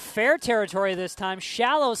in the air. Fair territory this time.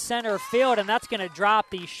 Shallow center field, and that's going to drop.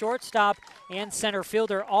 The shortstop and center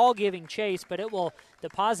fielder all giving chase, but it will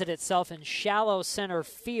deposit itself in shallow center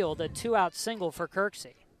field. A 2-out single for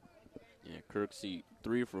Kirksey. Yeah, Kirksey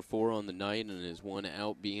 3 for 4 on the night, and his 1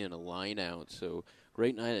 out being a line out. So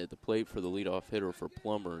great night at the plate for the leadoff hitter for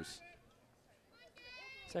Plumbers.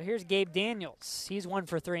 So here's Gabe Daniels. He's 1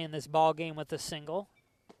 for 3 in this ball game with a single.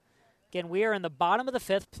 Again, we are in the bottom of the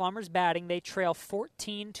 5th. Plumbers batting. They trail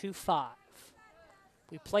 14-5.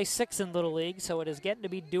 We play 6 in Little League, so it is getting to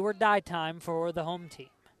be do or die time for the home team.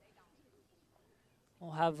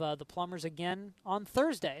 We'll have the Plumbers again on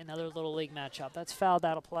Thursday, another Little League matchup. That's fouled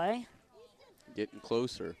out of play. Getting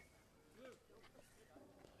closer.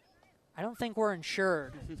 I don't think we're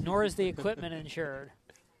insured, nor is the equipment insured.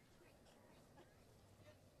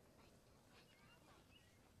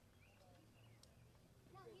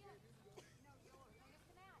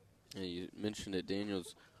 Yeah, you mentioned it,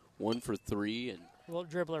 Daniel's 1 for 3, and Little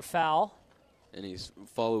dribbler foul. And he's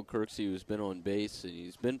followed Kirksey, who's been on base, and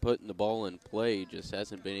he's been putting the ball in play, just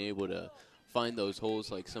hasn't been able to find those holes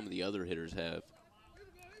like some of the other hitters have.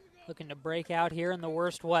 Looking to break out here in the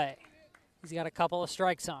worst way. He's got a couple of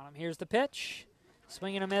strikes on him. Here's the pitch.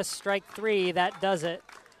 Swing and a miss, strike 3. That does it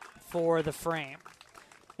for the frame.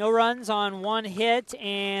 No runs on 1 hit,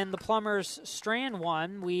 and the Plumbers strand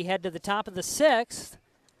 1. We head to the top of the 6th.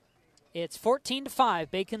 It's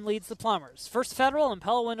 14-5. Bacon leads the Plumbers. First Federal and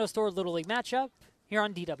Pella Window Store Little League matchup here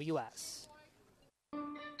on DWS.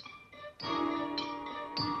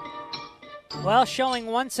 Well, showing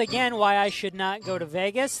once again why I should not go to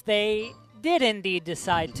Vegas. They did indeed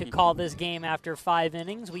decide to call this game after 5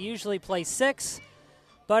 innings. We usually play 6,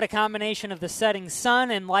 but a combination of the setting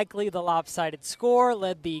sun and likely the lopsided score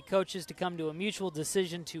led the coaches to come to a mutual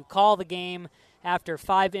decision to call the game after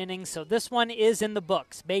 5 innings. So this one is in the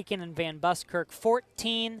books. Bacon and Van Buskirk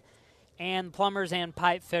 14, and Plumbers and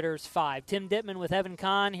Pipe Fitters 5. Tim Dittman with Evan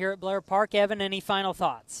Kahn here at Blair Park. Evan, any final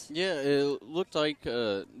thoughts? Yeah, it looked like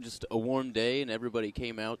just a warm day, and everybody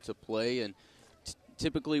came out to play. And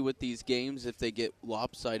typically with these games, if they get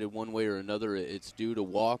lopsided one way or another, it's due to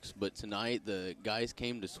walks. But tonight, the guys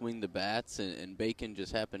came to swing the bats, and Bacon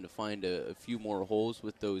just happened to find a few more holes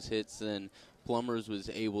with those hits than Plumbers was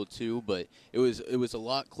able to. But it was a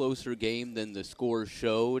lot closer game than the score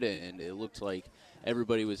showed, and it looked like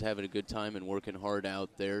everybody was having a good time and working hard out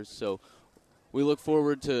there. So we look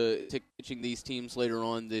forward to catching these teams later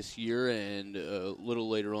on this year and a little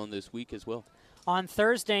later on this week as well. On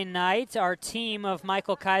Thursday night, our team of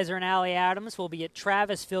Michael Kaiser and Allie Adams will be at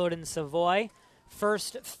Travis Field in Savoy.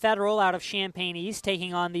 First Federal out of Champaign East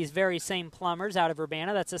taking on these very same Plumbers out of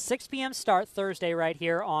Urbana. That's a 6 p.m. start Thursday right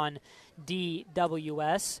here on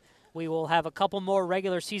DWS. We will have a couple more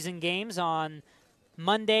regular season games on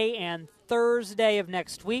Monday and Thursday of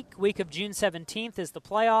next week. Week of June 17th is the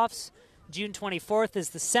playoffs. June 24th is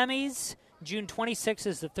the semis. June 26th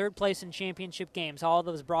is the third place in championship games. All of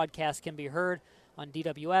those broadcasts can be heard on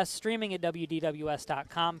DWS, streaming at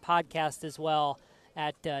WDWS.com, podcast as well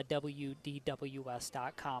at WDWS.com.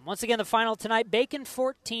 Once again, the final tonight, Bacon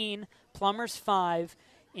 14, Plumbers 5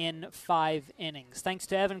 in 5 innings. Thanks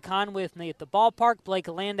to Evan Kahn with me at the ballpark, Blake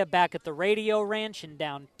Alanda back at the Radio Ranch in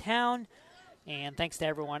downtown. And thanks to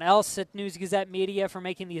everyone else at News Gazette Media for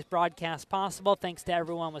making these broadcasts possible. Thanks to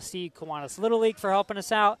everyone with Steve Kiwanis Little League for helping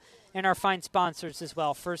us out, and our fine sponsors as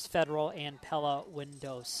well, First Federal and Pella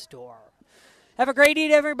Window Store. Have a great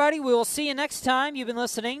evening, everybody. We will see you next time. You've been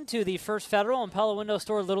listening to the First Federal and Pella Window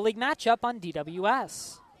Store Little League matchup on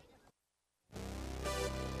DWS.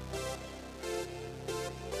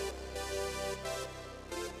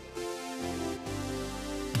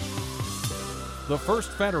 The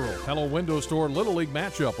First Federal Pella Window Store Little League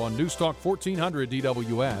matchup on Newstalk 1400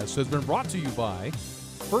 DWS has been brought to you by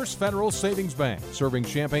First Federal Savings Bank, serving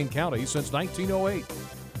Champaign County since 1908.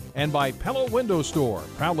 And by Pella Window Store,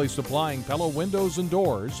 proudly supplying Pella windows and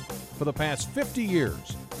doors for the past 50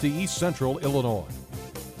 years to East Central Illinois.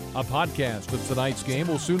 A podcast of tonight's game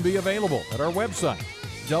will soon be available at our website,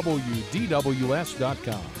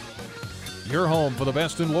 WDWS.com. Your home for the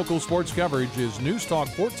best in local sports coverage is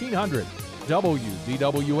Newstalk 1400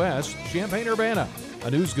 WDWS, Champaign-Urbana,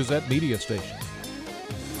 a News Gazette media station.